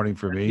you, this morning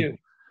for me. You.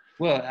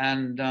 Well,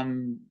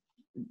 and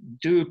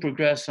do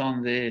progress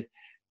on the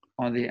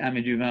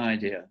Ami du Vin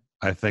idea.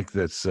 I think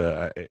that's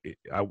I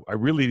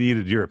really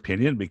needed your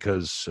opinion,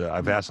 because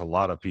I've asked a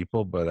lot of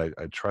people, but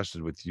I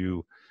trusted with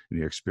you and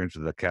your experience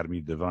with the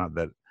Académie du Vin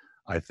that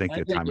I think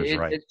the time is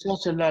right. It's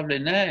such a lovely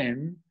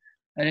name,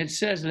 and it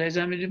says Les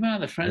Amis du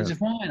Vin, the Friends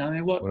of Wine. I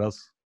mean, what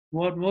else?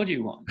 What more do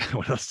you want?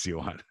 What else do you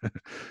want?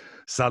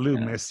 Salut,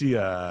 merci,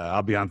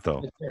 à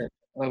bientôt.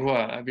 Au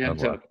revoir, à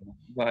bientôt.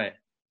 Bye.